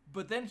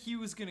 But then he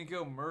was gonna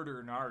go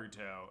murder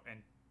Naruto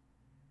and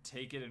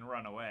take it and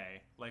run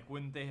away. Like,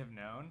 wouldn't they have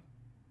known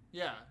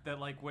Yeah. that,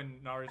 like,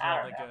 when Naruto I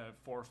had don't like know. a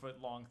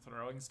 4-foot-long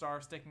throwing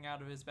star sticking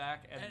out of his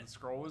back and the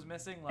scroll was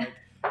missing? Like,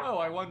 oh,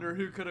 I wonder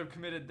who could have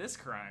committed this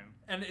crime.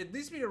 And it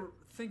leads me to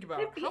think about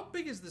Could be. how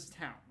big is this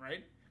town,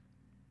 right?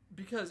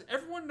 Because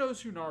everyone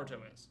knows who Naruto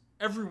is.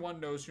 Everyone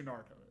knows who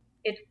Naruto is.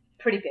 It's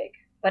pretty big,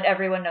 but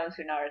everyone knows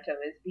who Naruto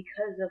is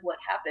because of what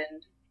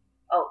happened.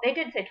 Oh, they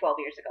did say 12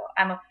 years ago.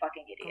 I'm a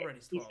fucking idiot. Already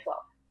He's 12. 12.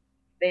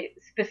 They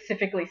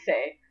specifically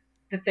say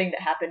the thing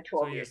that happened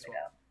 12 So he years is ago.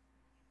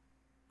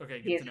 12.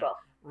 Okay, He good is to know. 12.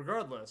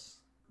 Regardless,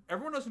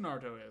 everyone knows who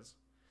Naruto is.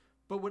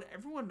 But would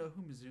everyone know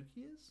who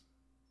Mizuki is?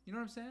 You know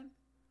what I'm saying?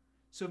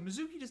 So if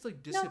Mizuki just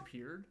like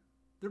disappeared,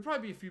 there'd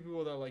probably be a few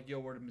people that are like, yo,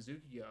 where did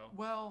Mizuki go?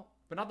 Well,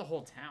 But not the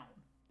whole town.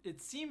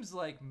 it seems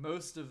like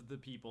most of the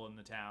people in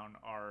the town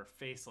are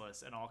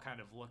faceless and all kind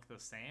of look the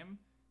same.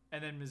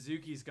 And then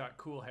Mizuki's got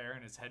cool hair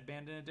and his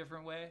headband in a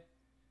different way.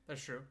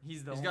 That's true.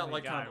 He's the He's only got,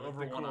 like, guy kind of with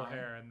over the one cool eye.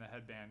 hair and the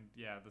headband.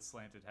 Yeah, the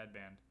slanted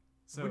headband.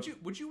 So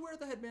Would you wear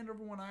the headband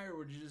over one eye, or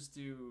would you just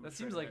do? that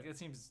straight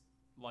seems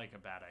like a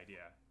bad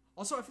idea.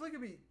 Also, I feel like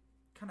it'd be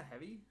kind of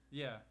heavy.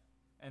 Yeah,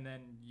 and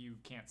then you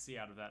can't see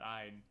out of that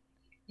eye.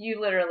 You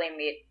literally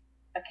meet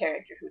a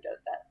character who does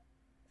that.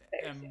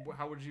 very And soon.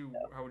 how would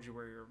you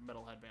wear your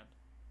metal headband?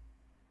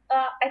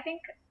 I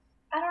think,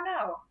 I don't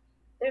know.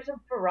 There's a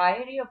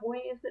variety of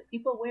ways that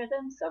people wear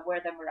them. Some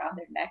wear them around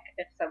their neck,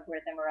 and some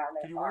wear them around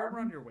their Could you wear it arm.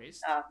 around your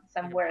waist?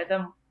 Some like a wear belt?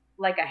 them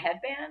like a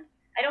headband.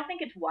 I don't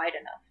think it's wide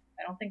enough.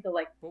 I don't think they're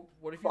like. Well,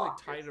 what if you like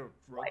Box tied is a rope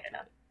wide to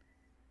enough.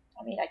 it?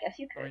 I mean, I guess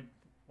you I could. mean,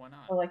 why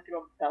not? Or like through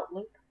a belt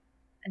loop,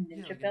 a Yeah,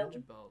 ninja like a belt,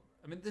 ninja belt.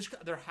 I mean,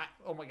 they're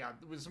oh my god,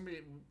 was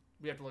somebody?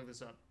 We have to look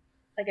this up.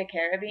 like a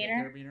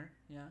carabiner. Carabiner.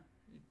 Yeah.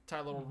 You tie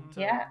a little. Mhm.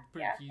 To Yeah,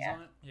 Put yeah, your keys yeah.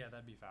 on it. Yeah,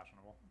 that'd be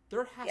fashionable.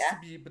 There has Yeah.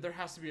 to be, but there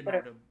has to be a But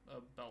Naruto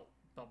belt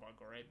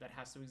buckle, right? That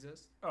has to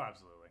exist. Oh,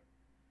 absolutely.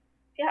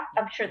 Yeah,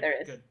 I'm sure Good,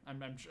 there is. Good.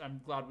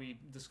 I'm glad we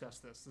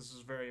discussed this. This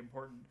is very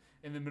important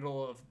in the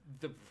middle of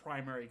the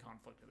primary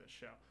conflict of this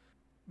show.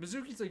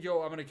 Mizuki's like,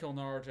 yo, I'm gonna kill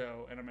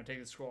Naruto and I'm gonna take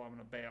the scroll. I'm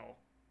gonna bail.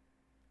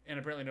 and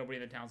apparently nobody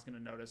in the town's going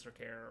to notice or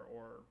care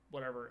or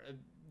whatever.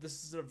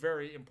 This is a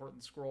very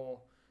important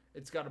scroll.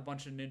 It's got a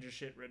bunch of ninja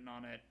shit written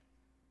on it.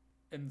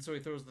 And so he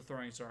throws the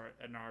throwing star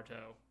at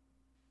Naruto.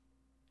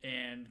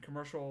 And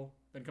commercial,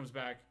 then comes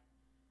back.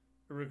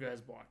 Iruka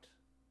has blocked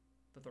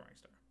the throwing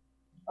star.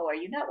 Oh, are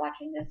you not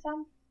watching this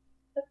on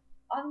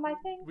my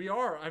thing? We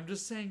are. I'm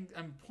just saying,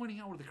 I'm pointing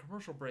out where the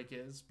commercial break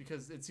is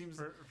because it seems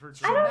for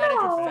dramatic I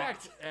don't know.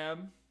 effect,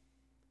 Em.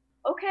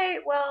 Okay,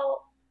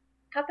 well,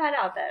 cut that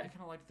out I then.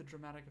 kind of liked the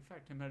dramatic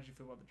effect. How did you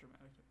feel about the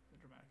dramatic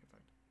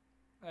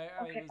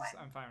effect? Okay, fine.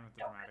 I'm fine with the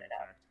Don't dramatic cut it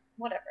out. effect.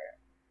 Whatever.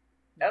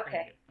 Yeah,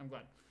 Okay. I'm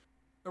glad.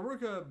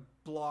 Iruka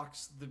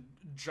blocks the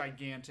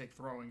gigantic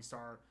throwing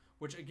star,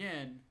 which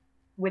again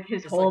With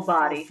his is whole like 4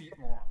 body. feet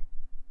long.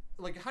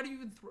 Like, how do you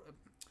even throw?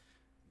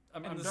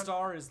 And the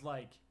star is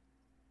like,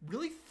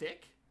 really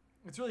thick.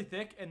 it's really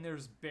thick, and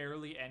there's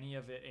barely any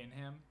of it in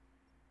him.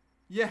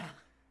 Yeah,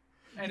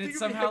 And You it's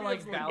think it'd be somehow heavy like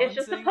as, like- balancing, It's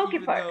just the pokey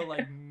even part. though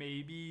like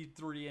maybe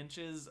 3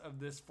 inches of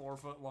this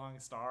 4-foot long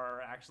star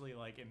are actually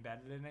like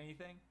embedded in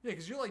anything. yeah,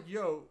 because you're like,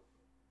 yo,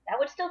 That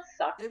would still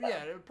suck. yeah,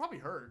 though. it would probably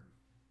hurt,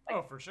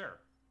 Oh, for sure.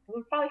 It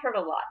would probably hurt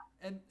a lot.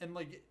 and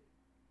like,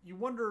 you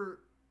wonder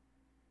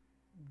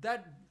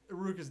that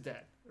Iruka's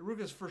dead.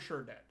 Iruka's for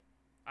sure dead.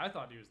 I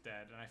thought he was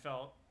dead, and I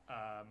felt,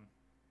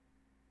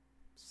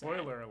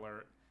 spoiler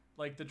alert,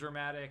 like the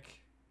dramatic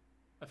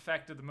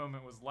effect of the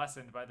moment was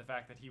lessened by the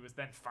fact that he was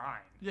then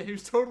fine. Yeah, he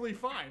was totally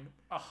fine.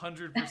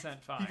 100%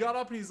 fine. He got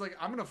up and he's like,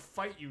 I'm gonna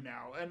fight you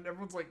now, and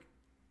everyone's like,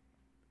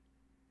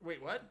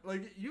 wait, what?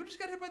 Like, you just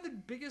got hit by the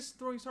biggest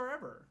throwing star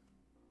ever.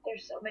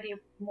 There's so many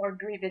more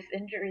grievous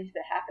injuries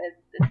that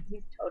happen.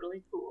 He's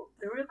totally cool.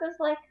 Iruka's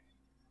like,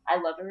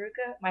 I love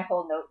Iruka.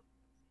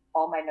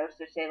 All my notes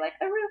just say like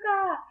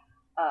Iruka.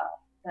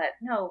 But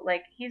no,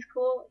 like he's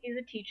cool. He's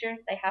a teacher.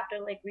 They have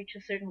to like reach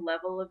a certain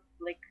level of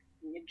like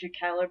ninja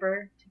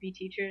caliber to be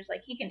teachers.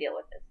 Like he can deal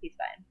with this. He's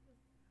fine.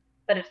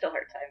 But it still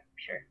hurts. I'm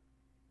sure.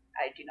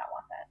 I do not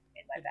want that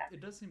in my back.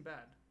 It does seem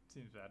bad.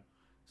 Seems bad.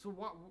 So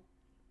what?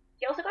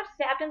 He also got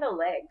stabbed in the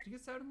leg. Did he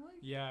get stabbed in the leg?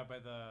 Yeah, by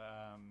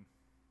the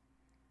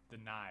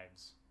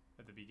knives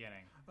at the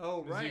beginning.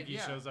 Oh, right. Mizuki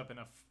Yeah. shows up in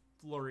a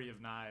flurry of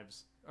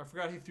knives. I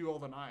forgot he threw all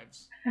the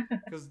knives.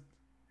 Because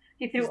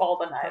He threw all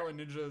the knives.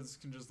 apparently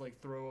ninjas can just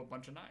like throw a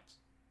bunch of knives.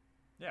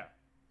 Yeah.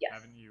 Yes.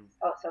 Haven't you?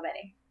 Oh, so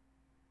many.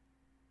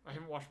 I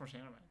haven't watched much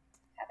anime.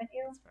 Haven't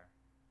you? That's fair.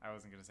 I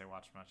wasn't gonna say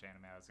watch much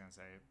anime. I was gonna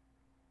say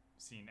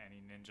seen any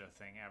ninja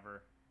thing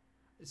ever.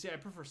 See, I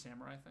prefer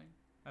samurai thing.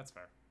 That's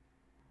fair.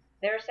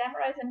 There are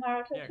samurais in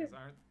Naruto Yeah, too. because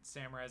aren't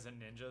samurais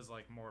and ninjas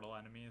like mortal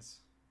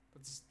enemies?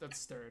 That's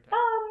stereotype.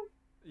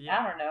 Yeah.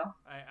 I don't know.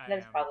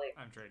 That's probably-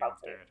 I'm trading probably.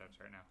 stereotypes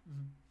right now.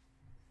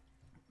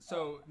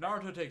 So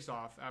Naruto takes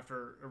off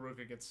after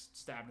Iruka gets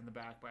stabbed in the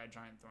back by a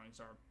giant throwing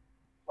star.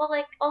 Well,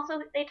 like, also,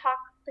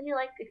 he,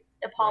 like,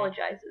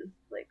 apologizes.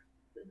 Like,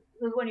 this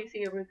is when you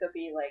see Iruka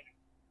be, like,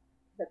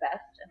 the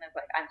best, and it's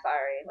like, I'm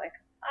sorry. Like,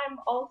 I'm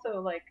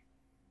also, like,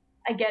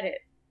 I get it.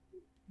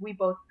 We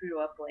both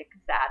grew up, like,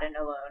 sad and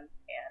alone,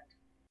 and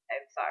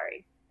I'm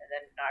sorry. And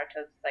then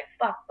Naruto's like,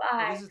 fuck,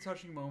 bye. It is a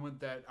touching moment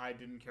that I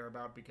didn't care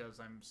about because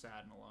I'm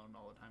sad and alone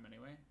all the time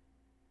anyway.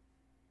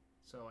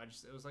 So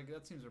it was like,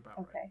 that seems about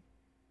right. Okay.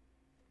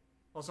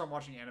 Also, I'm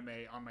watching anime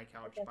on my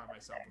couch guess by that's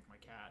myself fair. with my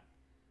cat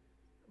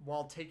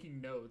while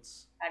taking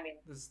notes. I mean,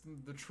 This is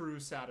the true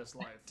saddest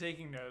life.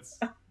 Taking notes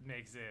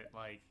makes it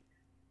like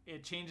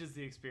it changes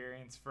the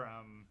experience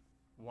from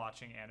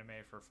watching anime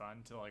for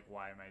fun to like,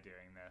 why am I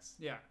doing this?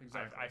 Yeah,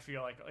 exactly. I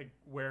feel like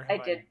where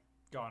have I did-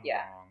 gone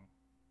yeah. wrong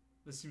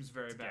This seems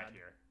very to bad. get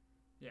here?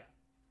 Yeah.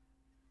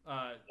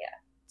 Yeah,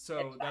 So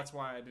it's fine. that's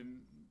why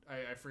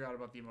I forgot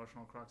about the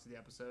emotional crux of the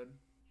episode.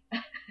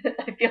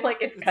 I feel like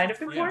it's kind of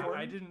pretty Yeah,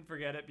 important. I didn't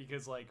forget it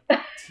because like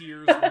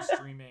tears were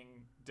streaming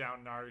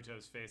down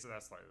Naruto's face. So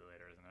that's slightly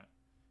later, isn't it?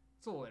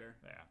 It's a little later.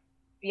 Yeah.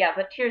 Yeah,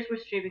 but tears were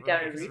streaming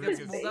down Right, Iruka's because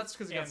face. Well, that's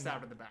because he got And-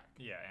 stabbed in the back.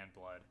 Yeah, and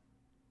blood.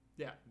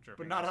 Yeah,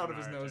 Dripping but not off out of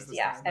his nose Naruto's this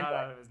Yeah, time. and Not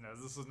blood. out of his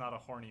nose. This was not a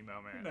horny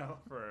moment No.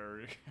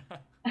 for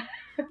Iruka.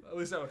 At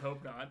least I would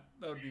hope not.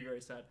 That would be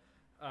very sad.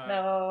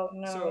 No,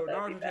 So that'd be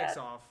Naruto takes bad.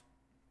 off,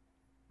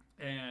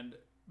 and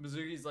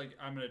Mizuki's like,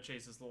 I'm going to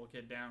chase this little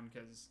kid down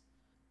because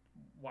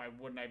why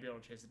wouldn't I be able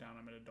to chase it down?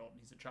 I'm an adult and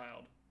he's a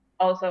child.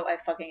 Also, I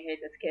fucking hate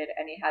this kid,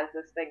 and he has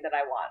this thing that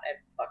I want, and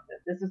fuck this.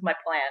 This is my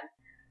plan.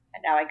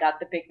 And now I got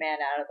the big man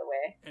out of the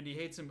way. And he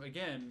hates him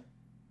again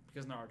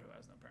because Naruto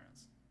has no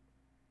parents.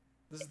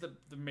 This is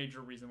the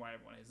major reason why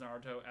everyone hates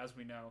Naruto, as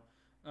we know.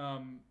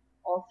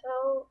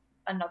 Also,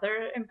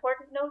 another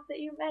important note that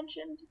you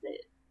mentioned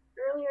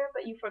earlier,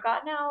 but you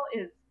forgot now,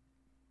 is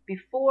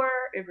before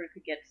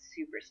Iruka gets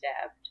super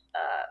stabbed,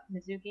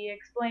 Mizuki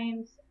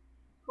explains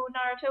who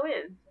Naruto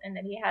is, and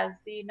that he has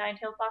the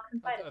nine-tailed fox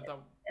inside of him,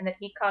 and that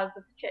he caused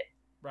the shit.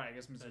 Right, I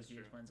guess That's Mizuki true.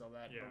 explains all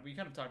that. Yeah. But we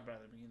kind of talked about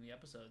it at the beginning of the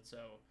episode,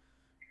 so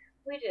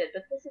We did,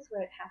 but this is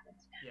where it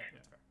happens. yeah,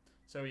 that's fair.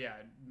 So yeah,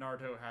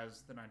 Naruto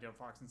has the nine-tailed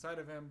fox inside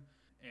of him,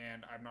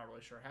 and I'm not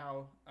really sure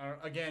how.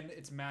 Again,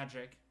 it's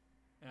magic.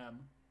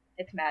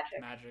 It's magic.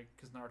 Magic,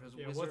 because Naruto's a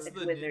Yeah, wizard. what's It's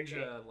the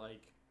wizardry. ninja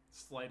like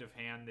sleight of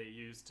hand they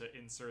used to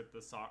insert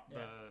the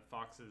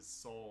fox's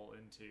soul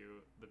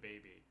into the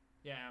baby.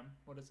 Yeah,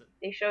 what is it?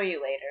 They show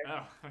you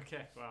later. Oh,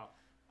 okay. Well,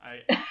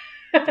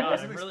 God,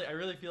 I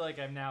really feel like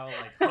I'm now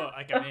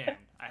like I'm in.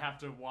 I have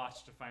to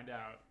watch to find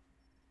out.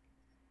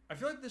 I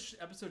feel like this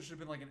episode should have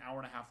been like an hour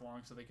and a half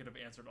long, so they could have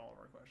answered all of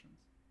our questions.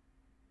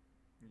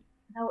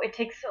 No, it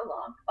takes so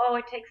long. Oh,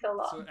 it takes so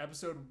long. So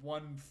episode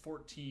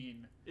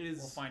 114 we'll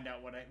find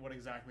out what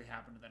exactly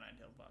happened to the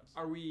Nine-Tailed Fox.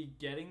 Are we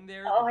getting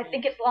there? Oh, I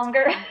think it's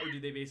longer. Or do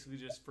they basically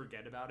just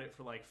forget about it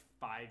for like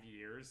 5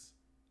 years,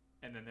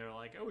 and then they're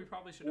like, "Oh, we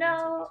probably should have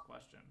answered this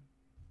question."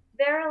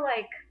 They're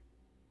like,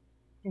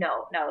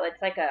 no,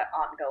 it's like a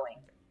ongoing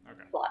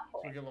plot So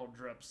we point. get little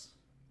drips.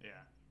 Yeah.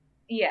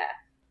 Yeah.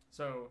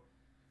 So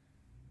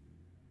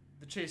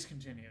the chase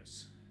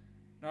continues.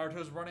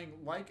 Naruto's running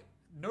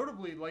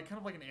notably kind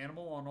of like an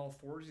animal on all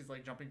fours. He's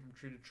like jumping from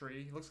tree to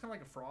tree. He looks kind of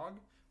like a frog,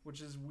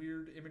 which is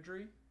weird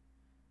imagery.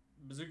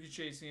 Mizuki's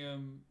chasing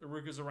him.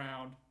 Iruka's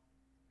around.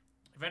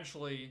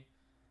 Eventually,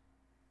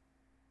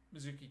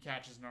 Mizuki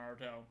catches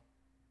Naruto,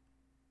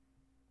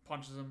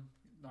 punches him.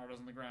 Naruto's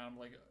on the ground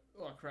like,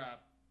 oh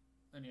crap.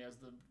 And he has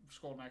the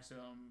scroll next to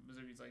him.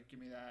 Mizuki's like, give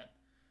me that.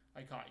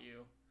 I caught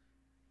you.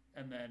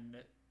 And then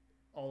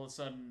all of a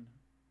sudden,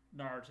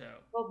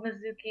 Naruto. Well,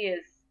 Mizuki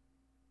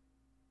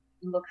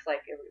looks like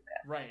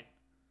Iruka. Right.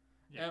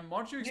 Yeah. And why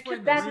don't you You explain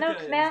took this? bad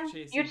notes, man.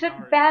 You took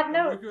Naruto. bad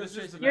notes. Iruka is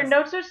chasing Your Naruto.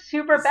 notes are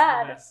super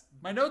bad.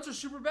 My notes are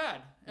super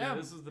bad. Yeah,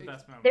 this was the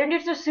best moment. Their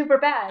notes are super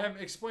bad.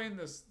 Explain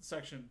this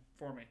section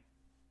for me.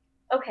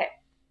 Okay,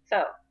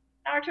 so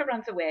Naruto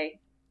runs away,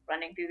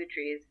 running through the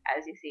trees,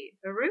 as you see.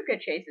 Iruka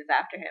chases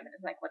after him and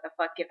is like, what the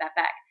fuck, give that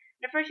back.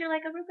 And at first you're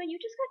like, Iruka, you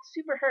just got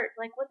super hurt.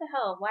 Like, what the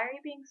hell? Why are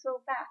you being so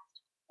fast?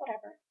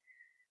 Whatever.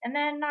 And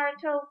then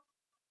Naruto,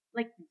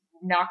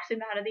 knocks him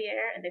out of the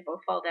air, and they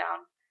both fall down.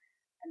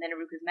 And then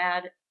Iruka's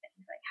mad, and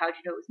he's like, how'd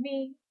you know it was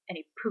me? And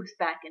he poofs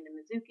back into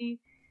Mizuki.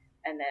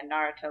 And then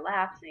Naruto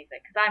laughs, and he's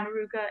like, because I'm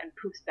Iruka, and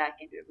poofs back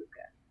into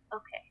Iruka.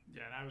 Okay.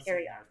 Yeah, and I was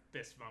Carry sitting there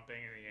fist bumping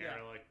in the air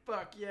like,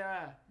 fuck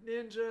yeah,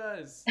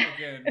 ninjas!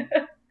 Again,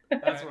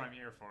 That's what I'm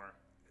here for.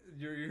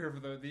 you're here for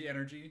the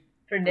energy.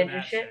 For For ninja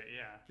that shit?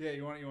 yeah. Yeah,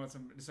 you want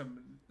some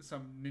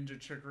ninja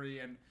trickery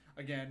and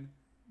again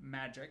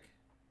magic.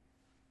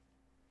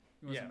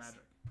 You want some Yes.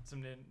 magic.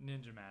 Some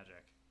ninja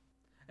magic.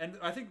 And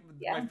I think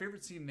Yeah. my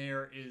favorite scene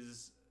there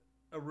is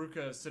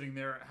Iruka sitting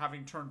there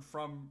having turned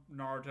from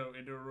Naruto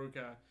into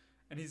Iruka,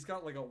 and he's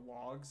got like a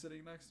log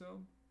sitting next to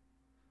him.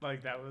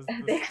 Like, that was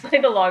They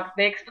explain the logs.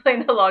 They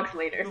explain the logs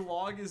later. The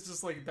log is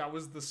just like, that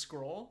was the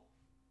scroll,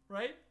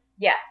 right?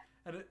 Yeah.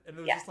 And it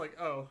was Yeah. just like,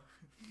 oh,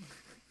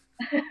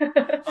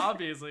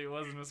 Obviously, it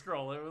wasn't a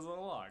scroll, it was a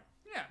log.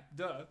 yeah,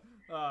 duh.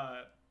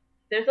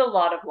 There's a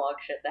lot of log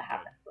shit that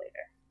happens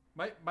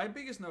later. My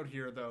biggest note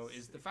here, though,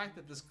 is the fact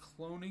that this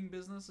cloning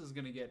business is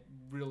going to get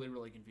really,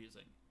 really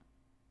confusing.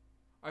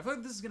 I feel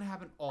like this is going to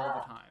happen all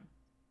the time.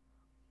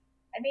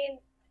 I mean,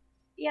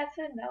 yes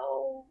and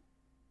no.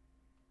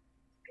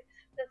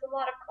 There's a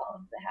lot of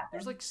clones that happen.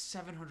 There's like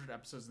 700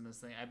 episodes in this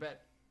thing. I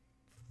bet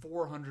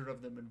 400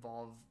 of them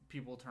involve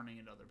people turning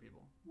into other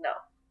people. No.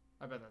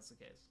 I bet that's the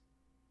case.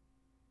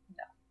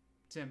 No.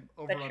 Tim,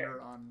 over But under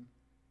sure. on...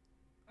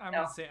 I'm No.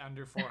 going to say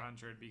under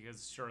 400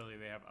 because surely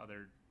they have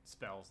other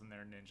spells in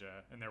their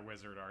ninja and their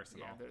wizard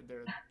arsenal.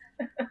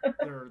 Yeah,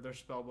 they're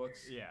spell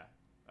books. Yeah.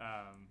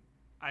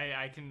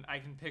 I can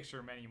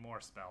picture many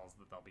more spells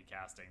that they'll be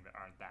casting that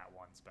aren't that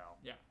one spell.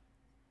 Yeah.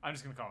 I'm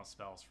just gonna call them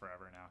spells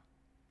forever now.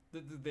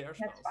 They are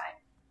spells. That's fine.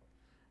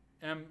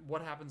 And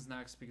what happens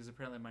next? Because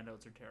apparently my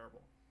notes are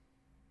terrible.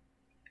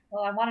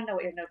 Well, I want to know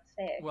what your notes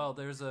say. Well,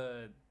 there's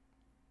the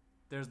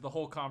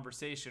whole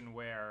conversation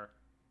where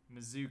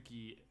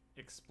Mizuki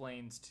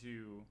explains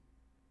to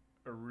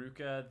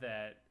Iruka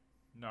that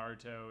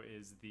Naruto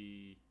is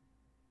the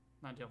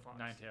Nine-tailed fox.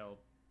 nine-tailed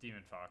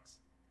demon fox.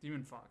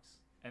 Demon fox.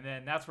 And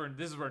then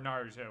this is where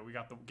Naruto, we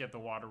get the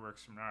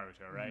waterworks from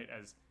Naruto, right?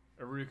 As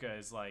Iruka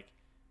is like,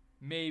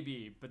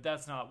 maybe, but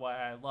that's not why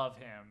I love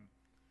him.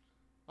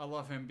 I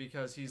love him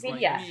because he's Yeah.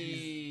 like Yeah. me.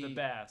 He's the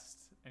best,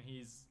 and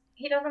he's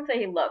He doesn't say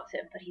he loves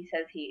him, but he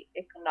says he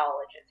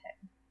acknowledges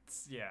him.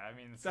 yeah. I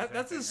mean, it's the same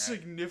That's a thing,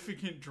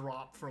 significant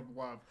drop from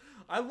love.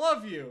 I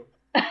love you.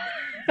 right?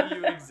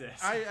 You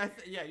exist.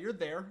 Yeah, you're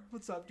there.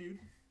 What's up, dude?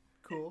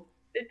 Cool.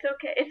 It's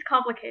okay. It's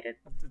complicated.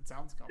 It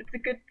sounds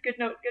complicated. It's a good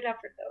note. Good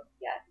effort, though.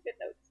 Yeah, good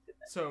notes. Good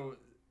notes.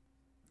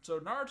 So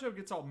Naruto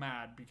gets all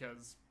mad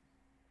because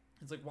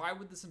it's like, why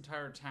would this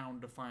entire town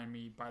define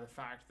me by the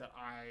fact that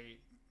I'm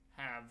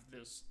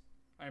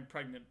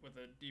pregnant with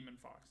a demon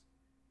fox?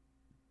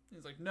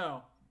 He's like,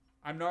 no,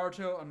 I'm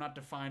Naruto. I'm not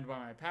defined by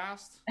my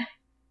past.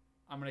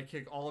 I'm going to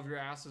kick all of your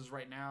asses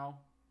right now.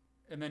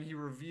 And then he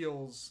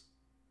reveals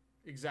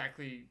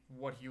exactly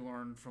what he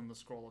learned from the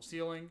Scroll of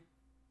Sealing,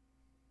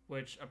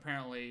 which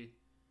apparently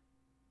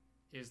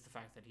is the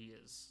fact that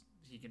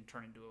he can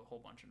turn into a whole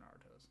bunch of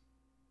Narutos.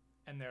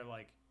 And they're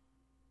like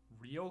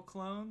real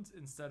clones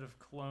instead of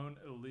clone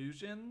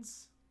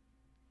illusions.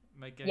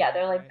 Am I getting Yeah,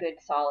 they're that like right? good,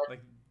 solid.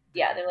 Like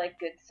Yeah, they're like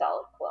good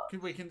solid clones.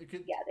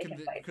 Could Yeah, they can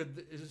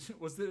fight.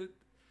 Was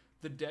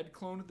the dead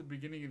clone at the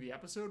beginning of the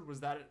episode, was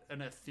that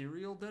an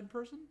ethereal dead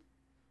person?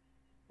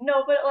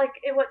 No, but like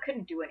it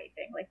couldn't do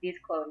anything. Like these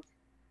clones,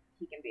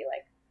 he can be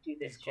like do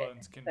this These shit.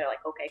 clones can, They're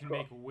like okay, can cool.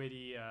 make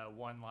witty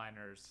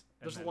one-liners.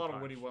 and There's a then lot of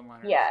punch. witty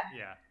one-liners. Yeah,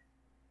 Yeah.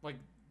 Like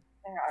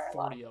there are a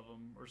lot. 40 of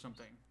them or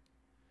something.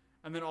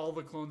 And then all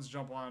the clones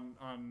jump on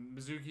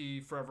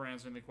Mizuki, forever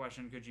answering the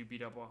question, could you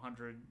beat up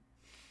 100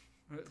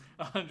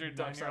 100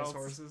 duck-sized 9-year-olds.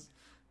 horses?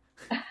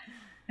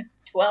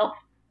 12.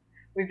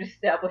 We've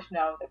established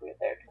now that we're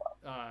there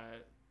 12.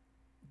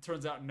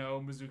 Turns out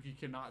no, Mizuki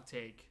cannot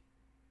take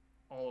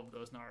all of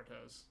those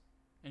Narutos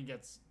and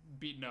gets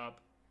beaten up.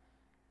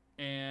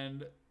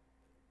 And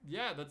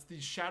yeah, that's the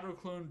Shadow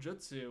Clone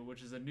Jutsu,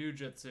 which is a new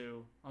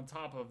jutsu on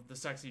top of the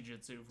sexy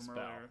jutsu from Spell.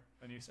 earlier.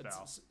 A new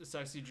spell. It's a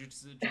sexy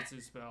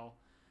jutsu spell.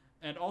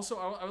 And also,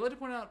 I would like to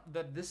point out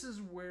that this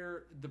is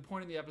where the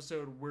point in the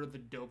episode where the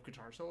dope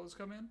guitar solos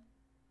come in.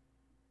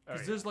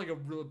 Because there's like a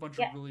bunch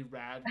of really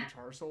rad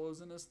guitar solos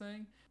in this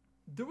thing.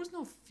 There was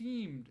no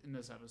theme in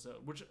this episode,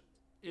 which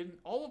in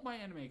all of my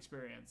anime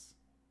experience,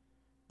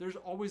 there's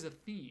always a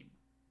theme.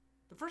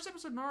 The first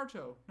episode,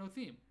 Naruto, no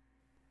theme.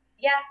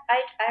 Yeah,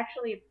 I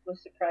actually was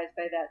surprised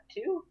by that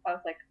too. I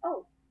was like,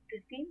 oh, the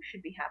theme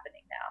should be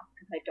happening now.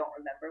 Because I don't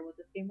remember what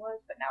the theme was,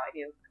 but now I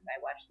do because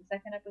I watched the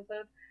second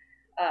episode.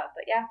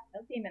 But yeah,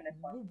 no theme in this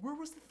one. Where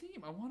was the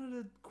theme? I wanted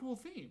a cool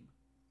theme.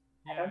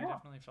 Yeah, don't I know.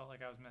 definitely felt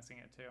like I was missing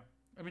it too.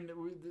 I mean,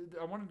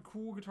 I wanted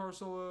cool guitar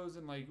solos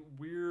and like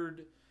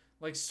weird,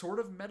 like sort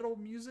of metal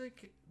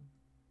music.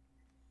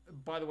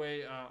 By the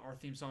way, our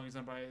theme song is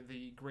done by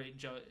the great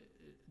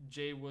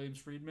Jay Williams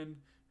Friedman,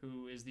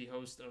 who is the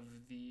host of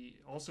the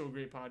also a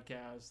great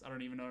podcast, I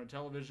Don't Even Know on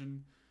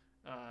Television.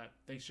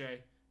 Thanks,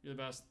 Jay. You're the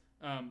best.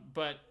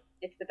 But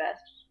It's the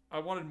best. I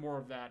wanted more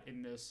of that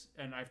in this,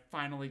 and I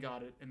finally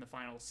got it in the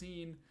final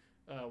scene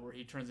where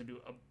he turns into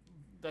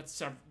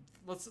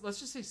let's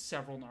just say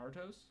several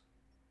Narutos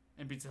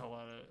and beats the hell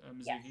out of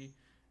Mizuki. Yes.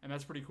 And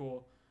that's pretty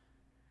cool.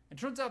 And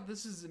turns out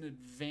this is an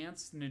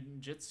advanced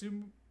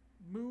ninjutsu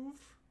move,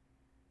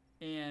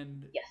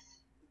 and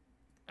Yes.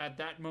 at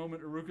that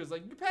moment, Iruka's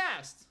like, "You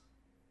passed,"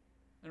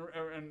 and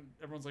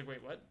everyone's like,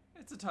 "Wait, what?"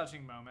 It's a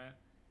touching moment.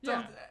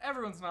 Yeah.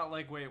 Everyone's not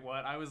like, wait,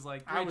 what? I was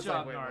like, I great was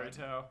job, like, wait, what?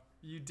 Naruto.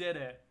 You did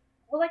it.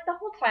 Well, like the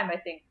whole time, I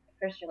think at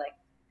first you're like,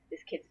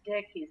 this kid's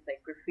dick. He's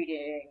like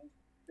graffitiing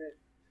the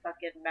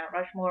fucking Mount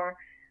Rushmore.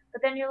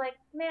 But then you're like,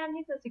 man,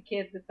 he's just a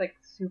kid that's like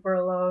super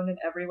alone and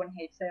everyone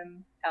hates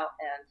him.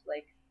 And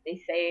like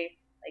they say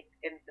like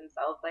in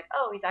themselves like,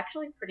 oh, he's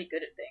actually pretty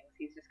good at things.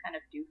 He's just kind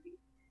of doofy.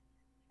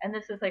 And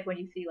this is like when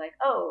you see like,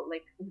 oh,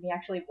 like when he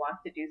actually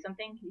wants to do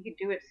something, he can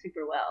do it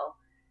super well.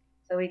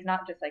 So he's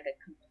not just like a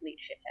complete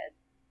shithead.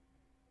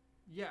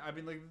 Yeah, I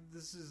mean, like,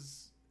 this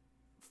is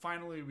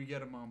finally we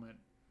get a moment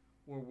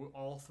where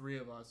all three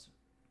of us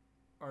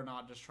are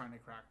not just trying to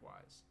crack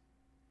wise.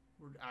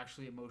 We're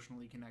actually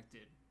emotionally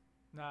connected.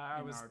 Nah,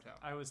 in Naruto.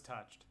 I was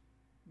touched.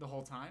 The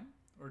whole time,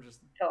 or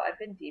just So I've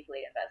been deeply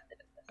invested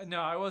in this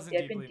No, I wasn't Yeah,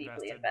 I've been deeply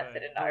deeply invested.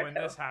 invested in But when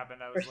Naruto this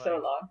happened, I for was like, so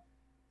long.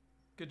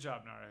 good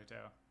job,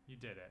 Naruto. You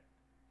did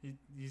it.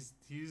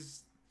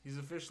 he's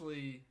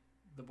officially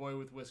the boy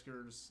with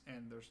whiskers,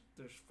 and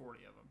there's 40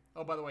 of them.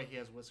 Oh, by the way, he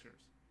has whiskers.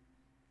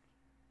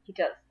 He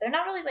does. They're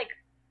not really like,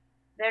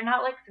 they're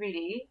not like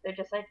 3D. They're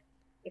just like,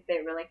 if they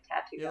were like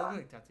tattooed Yeah, they look on.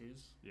 like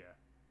tattoos. Yeah.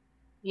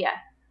 Yeah,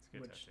 It's a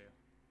good Which- tattoo.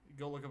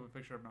 Go look up a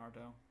picture of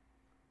Naruto.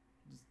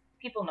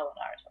 people know what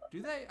Naruto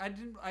Do they? I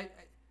didn't.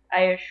 I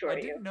assure I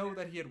you. didn't know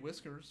that he had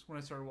whiskers when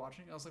I started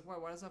watching. I was like,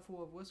 why does that fool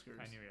have whiskers?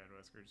 I knew he had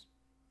whiskers.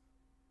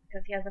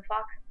 Because he has a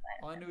fox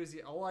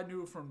inside. All I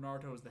knew from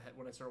Naruto was the head.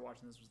 When I started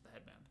watching this was the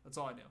headband. That's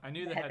all I knew. I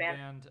knew the The headband?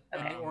 headband.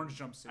 And the Okay. orange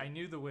jumpsuit. I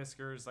knew the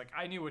whiskers. Like,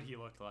 I knew what he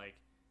looked like.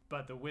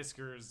 But the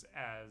whiskers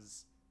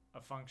as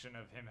a function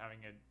of him having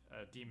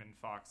a demon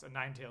fox, a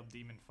nine-tailed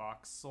demon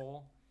fox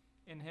soul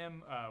in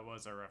him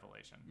was a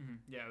revelation. Mhm.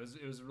 Yeah,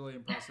 it was really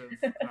impressive.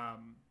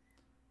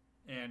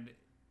 And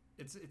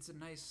it's a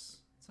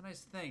nice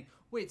thing.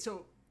 Wait,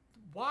 so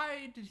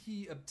why did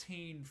he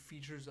obtain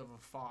features of a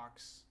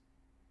fox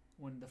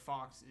when the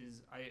fox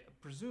is, I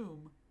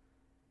presume,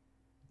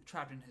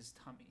 trapped in his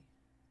tummy?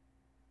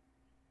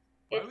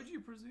 Why It's would you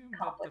presume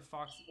that the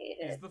fox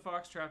complicated. is the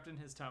fox trapped in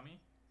his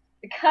tummy?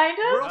 Kind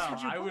Where of. else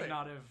would you I put would it?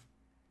 not have.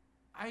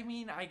 I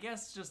mean, I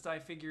guess just I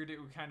figured it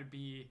would kind of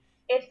be.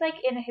 It's like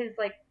in his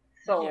like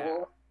soul,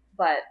 Yeah.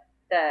 but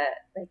the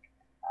like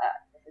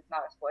this is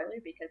not a spoiler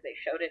because they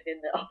showed it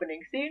in the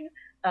opening scene.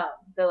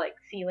 The like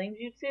sealing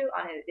jutsu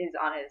is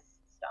on his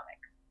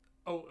stomach.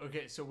 Oh,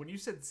 okay. So when you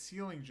said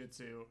sealing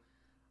jutsu,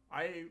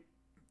 I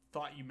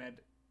thought you meant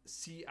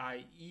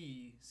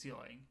CIE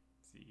sealing,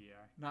 CEI.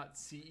 not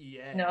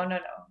CEA. No.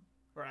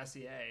 Or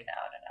SEA.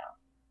 No.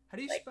 How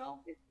do you Like-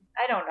 spell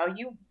I don't know.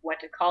 You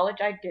went to college.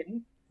 I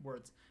didn't.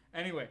 words?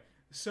 Anyway,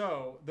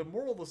 so the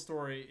moral of the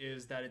story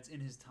is that it's in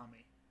his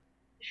tummy.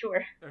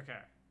 Sure, Okay,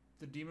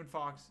 The demon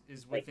fox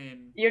is Like,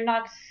 within you're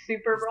not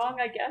super His wrong,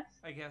 tummy. I guess.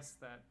 I guess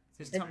that.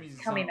 his It's tummy's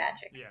tummy zone.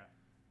 magic. Yeah.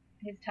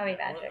 His tummy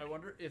Yeah, magic. I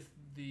wonder if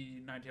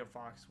the Nine-Tailed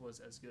Fox was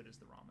as good as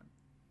the ramen.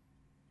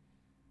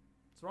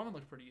 So ramen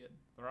looked pretty good.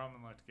 The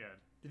ramen looked good.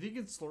 Do you think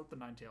you can slurp the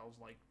nine tails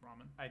like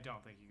ramen? I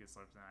don't think you could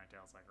slurp the nine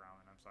tails like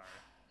ramen. I'm sorry.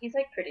 He's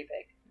like pretty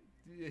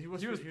big. He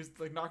was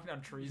like knocking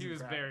down trees. He and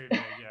was crap. very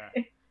big,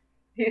 yeah.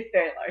 He's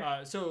very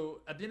large.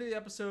 So at the end of the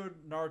episode,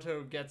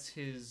 Naruto gets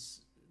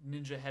his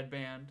ninja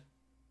headband,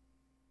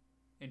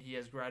 and he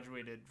has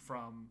graduated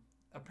from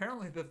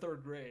apparently the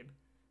 3rd grade.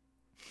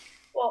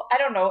 Well, I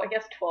don't know. I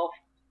guess 12.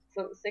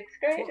 So 6th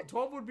grade?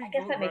 12 would be I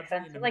guess that makes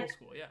sense. into Like, middle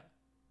school, yeah.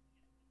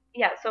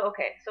 yeah, so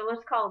okay. So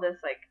let's call this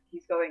like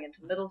he's going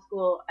into middle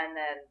school and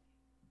then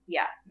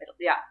yes,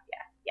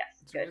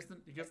 So good.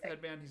 he gets the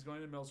headband, he's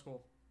going to middle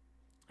school.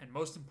 And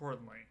most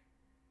importantly,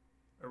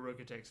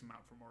 Iruka takes him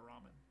out for more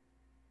ramen.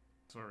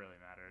 That's what really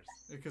matters.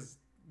 Because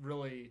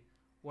really,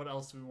 what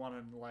else do we want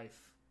in life?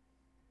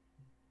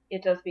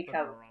 It does but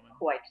become more ramen?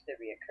 quite the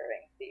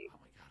reoccurring theme. Oh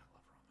my god, I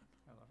love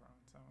ramen. I love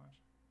ramen so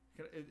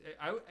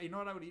much. You know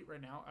what I would eat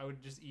right now? I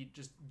would just eat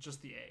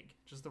just the egg,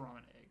 just the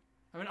ramen egg.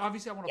 I mean,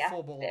 obviously, I want a Yeah,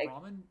 full bowl of the egg.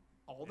 ramen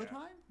all the Yeah.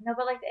 time. No,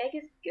 but like the egg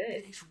is The good.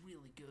 egg's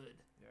really good.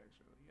 Yeah, it's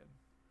really good.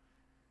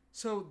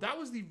 So that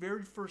was the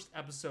very first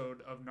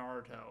episode of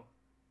Naruto.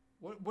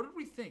 What did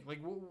we think? Like,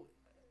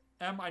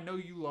 Em, I know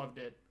you loved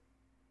it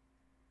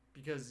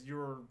because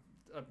you're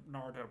a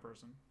Naruto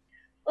person.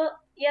 Well,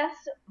 yes,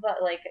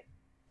 but like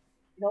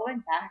going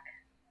back,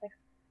 like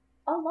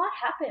a lot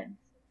happens.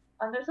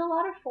 And there's a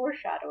lot of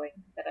foreshadowing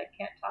that I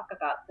can't talk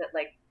about that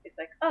like it's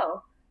like,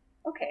 oh,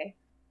 okay.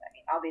 I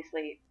mean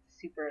obviously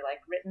super like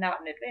written out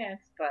in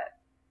advance, but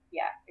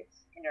yeah,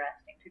 it's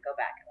interesting to go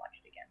back and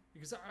watch it again.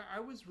 Because I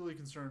was really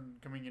concerned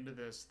coming into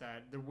this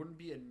that there wouldn't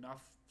be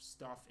enough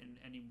stuff in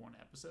any one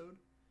episode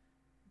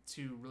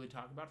to really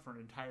talk about for an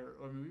entire.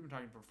 I mean, we've been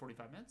talking for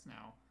 45 minutes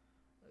now.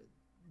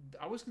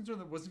 I was concerned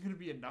there wasn't going to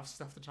be enough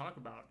stuff to talk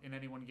about in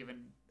any one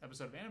given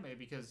episode of anime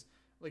because,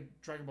 like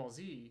Dragon Ball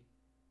Z,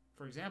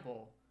 for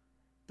example,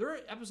 there are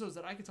episodes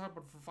that I could talk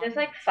about for 5 There's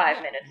minutes. like 5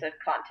 Yeah. minutes of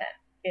content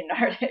in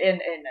Naruto,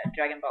 in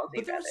Dragon Ball Z.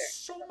 But there's rather.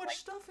 so much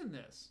stuff in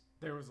this.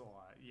 There was a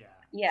lot, yeah.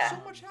 Yeah.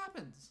 So much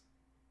happens.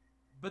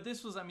 But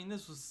this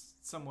was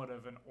somewhat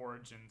of an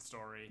origin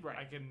story. Right.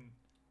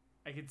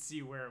 I could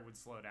see where it would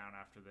slow down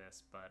after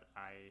this, but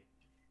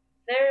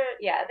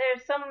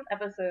There's some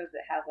episodes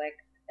that have like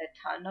a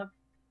ton of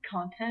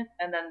content,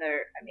 and then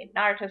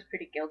Naruto's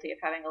pretty guilty of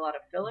having a lot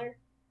of filler.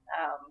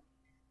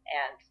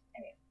 And I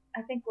mean,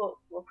 I think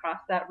we'll cross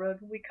that road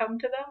when we come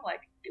to them.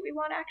 Like, do we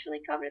want to actually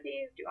cover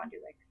these? Do you want to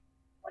do like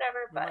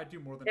whatever? We But might do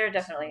more than they're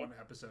definitely- one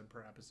episode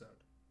per episode.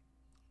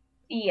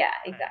 yeah,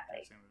 I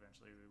exactly. assume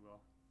eventually we will.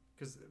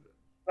 Because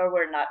But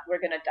we're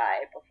gonna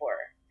die before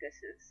this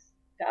is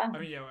done. I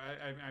mean, yeah,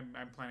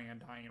 I'm planning on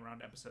dying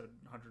around episode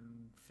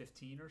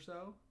 115 or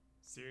so.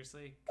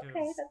 Seriously? Okay,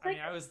 'Cause, that's I mean,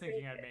 like I was thinking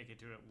pretty I'd good. make it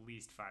to at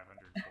least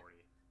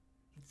 540.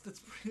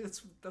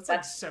 That's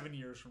like 7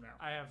 years from now.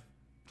 I have...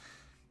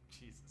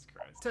 Jesus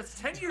Christ.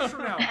 That's 10 years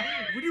from now.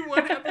 We do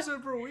one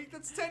episode per week.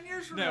 That's 10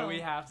 years from now. No, we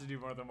have to do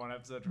more than one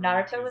episode. per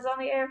Naruto week, was on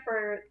the air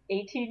for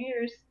 18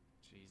 years.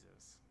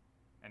 Jesus.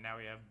 And now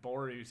we have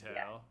Boruto.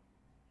 Yeah.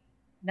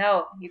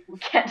 No, we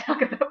can't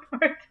talk about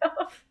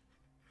Boruto.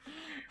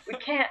 We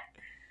can't.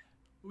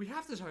 We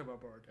have to talk about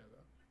Boruto though.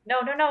 No.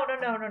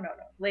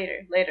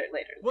 Later.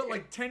 What,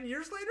 like 10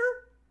 years later?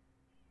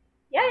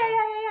 Yeah.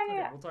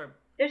 Okay, we'll talk.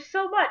 There's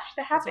so much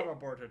to Let's happen. talk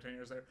about Boruto 10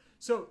 years later.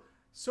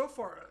 So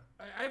far,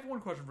 I have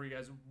one question for you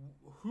guys.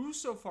 Who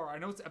so far? I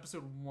know it's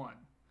episode 1,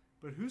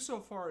 but who so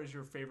far is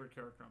your favorite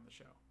character on the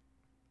show?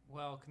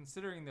 Well,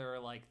 considering there are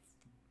like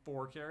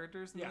 4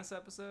 characters in Yeah. this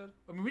episode.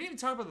 I mean, we didn't even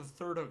talk about the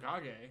third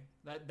Hokage.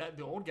 That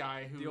the old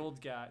guy who. The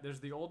old guy. There's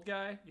the old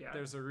guy. Yeah.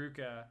 There's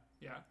Iruka.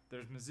 Yeah.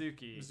 There's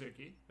Mizuki.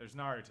 Mizuki. There's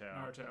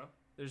Naruto.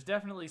 There's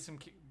definitely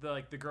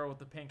the girl with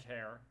the pink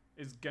hair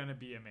is gonna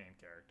be a main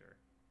character.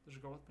 There's a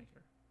girl with pink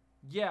hair.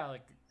 Yeah,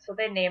 like So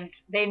they named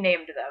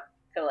them.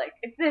 So like,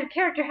 if the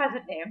character has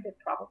a name, they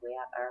probably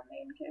have our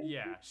main character.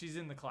 yeah, she's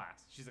in the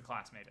class. She's a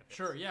classmate of his.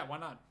 Sure, yeah, why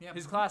not? Yeah.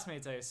 His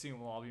classmates, I assume,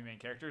 will all be main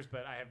characters,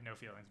 but I have no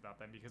feelings about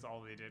them because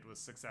all they did was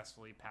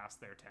successfully pass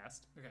their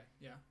test. Okay,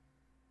 yeah.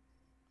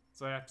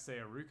 So I have to say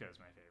Iruka is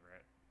my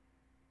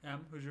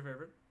favorite. Who's your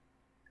favorite?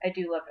 I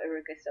do love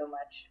Iruka so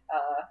much.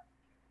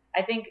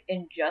 I think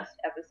in just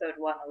episode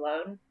 1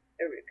 alone,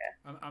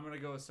 Iruka. I'm gonna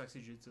go with Sexy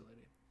Jutsu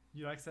Lady.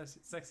 You like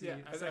sexy? Yeah,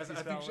 sexy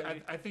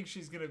I think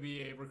she's gonna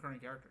be a recurring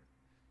character.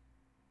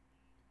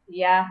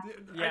 Yeah.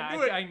 Yeah, I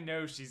knew it. I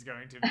know she's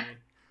going to be.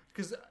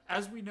 Because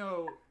as we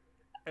know,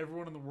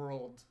 everyone in the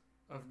world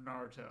of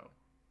Naruto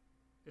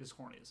is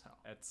horny as hell.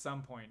 At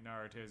some point,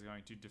 Naruto is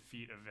going to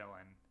defeat a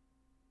villain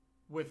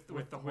With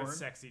the horn. with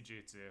sexy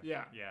jutsu.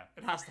 Yeah. Yeah.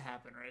 It has to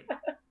happen, right?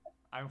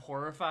 I'm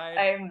horrified.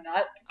 I'm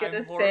not gonna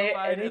I'm say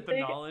horrified at the anything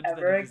knowledge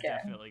ever that it is again.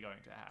 definitely going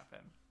to happen.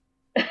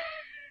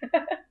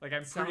 Like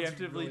I'm Sounds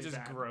preemptively really just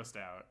bad. grossed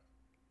out.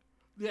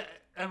 Yeah.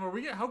 And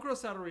how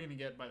grossed out are we gonna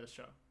get by this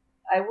show?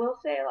 I will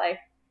say, like,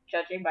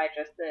 judging by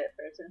just the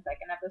first and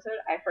second episode,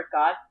 I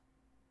forgot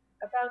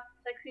about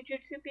sexy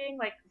jutsu being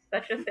like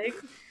such a thing.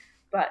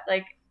 But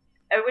like,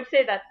 I would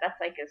say that's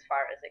like as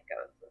far as it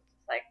goes. It's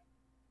just like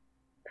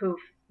poof,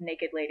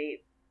 naked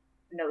lady,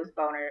 nose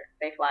boner,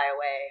 they fly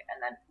away, and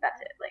then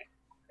that's it. Like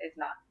it's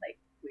not like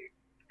weird,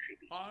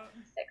 creepy,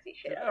 sexy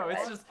shit. No,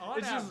 it's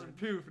otherwise. just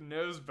poof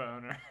nose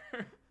boner.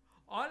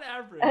 On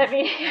average, I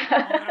mean,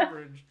 on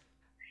average,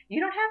 you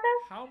don't have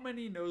those? how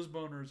many nose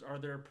boners are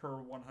there per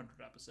 100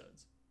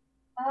 episodes?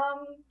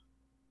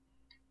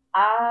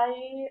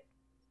 I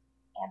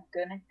am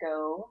gonna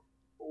go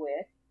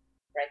with,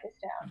 write this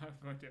down,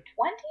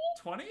 20?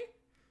 20?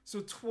 So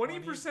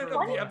 20% of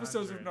 20? the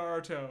episodes of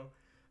Naruto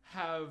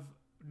have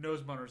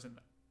nose boners in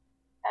them.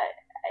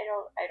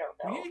 I don't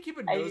know. We need to keep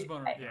a nose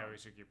boner count. Yeah, we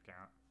should keep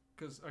count.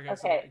 Because, Okay,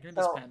 so give me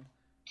this so- pen.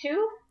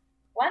 2?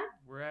 1?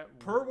 We're at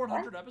Per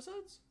 100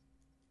 episodes?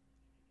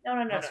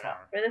 No. Thus For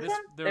far. this, This- one?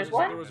 there There's was-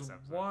 one? There was This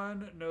episode.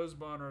 one nose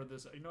boner.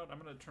 This, you know what? I'm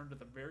going to turn to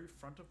the very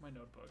front of my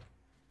notebook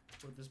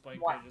where this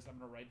blank One. page is. I'm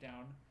going to write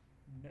down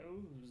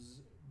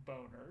nose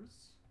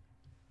boners.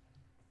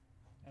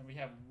 And we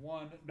have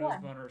one nose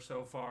One. boner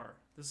so far.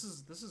 This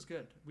is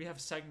good. We have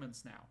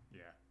segments now.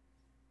 Yeah.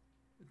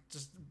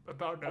 Just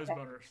about nose Okay.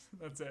 boners.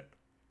 That's it.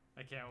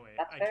 I can't wait.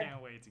 That's I fair.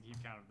 can't wait to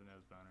keep count of the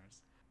nose boners.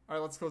 All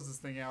right, let's close this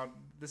thing out.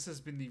 This has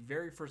been the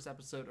very first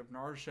episode of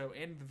Naruto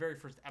and the very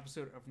first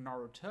episode of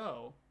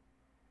Naruto.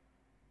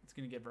 It's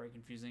going to get very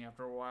confusing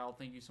after a while.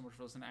 Thank you so much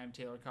for listening. I'm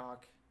Taylor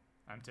Cock.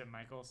 I'm Tim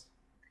Michaels.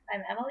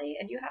 I'm Emily,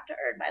 and you have to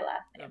earn my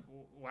last name.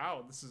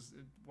 Wow, this is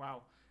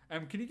wow.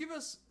 Can you give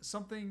us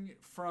something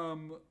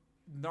from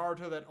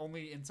Naruto that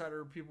only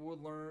insider people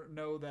would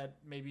know that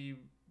maybe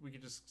we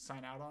could just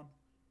sign out on?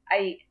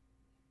 I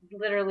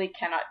literally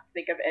cannot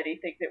think of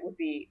anything that would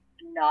be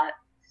not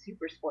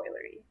super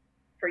spoilery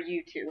for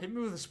you two. Hit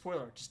me with a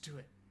spoiler. Just do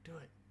it. Do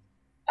it.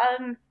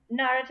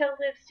 Naruto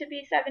lives to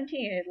be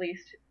 17 at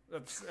least.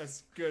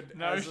 That's good.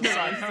 No, as she a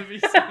sign. needs to be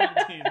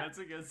 17. That's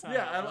a good sign.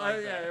 Yeah, I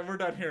like that. yeah, we're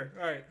done here.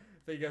 All right.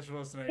 Thank you guys for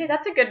listening. Hey,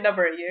 that's a good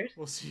number of years.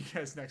 We'll see you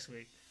guys next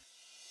week.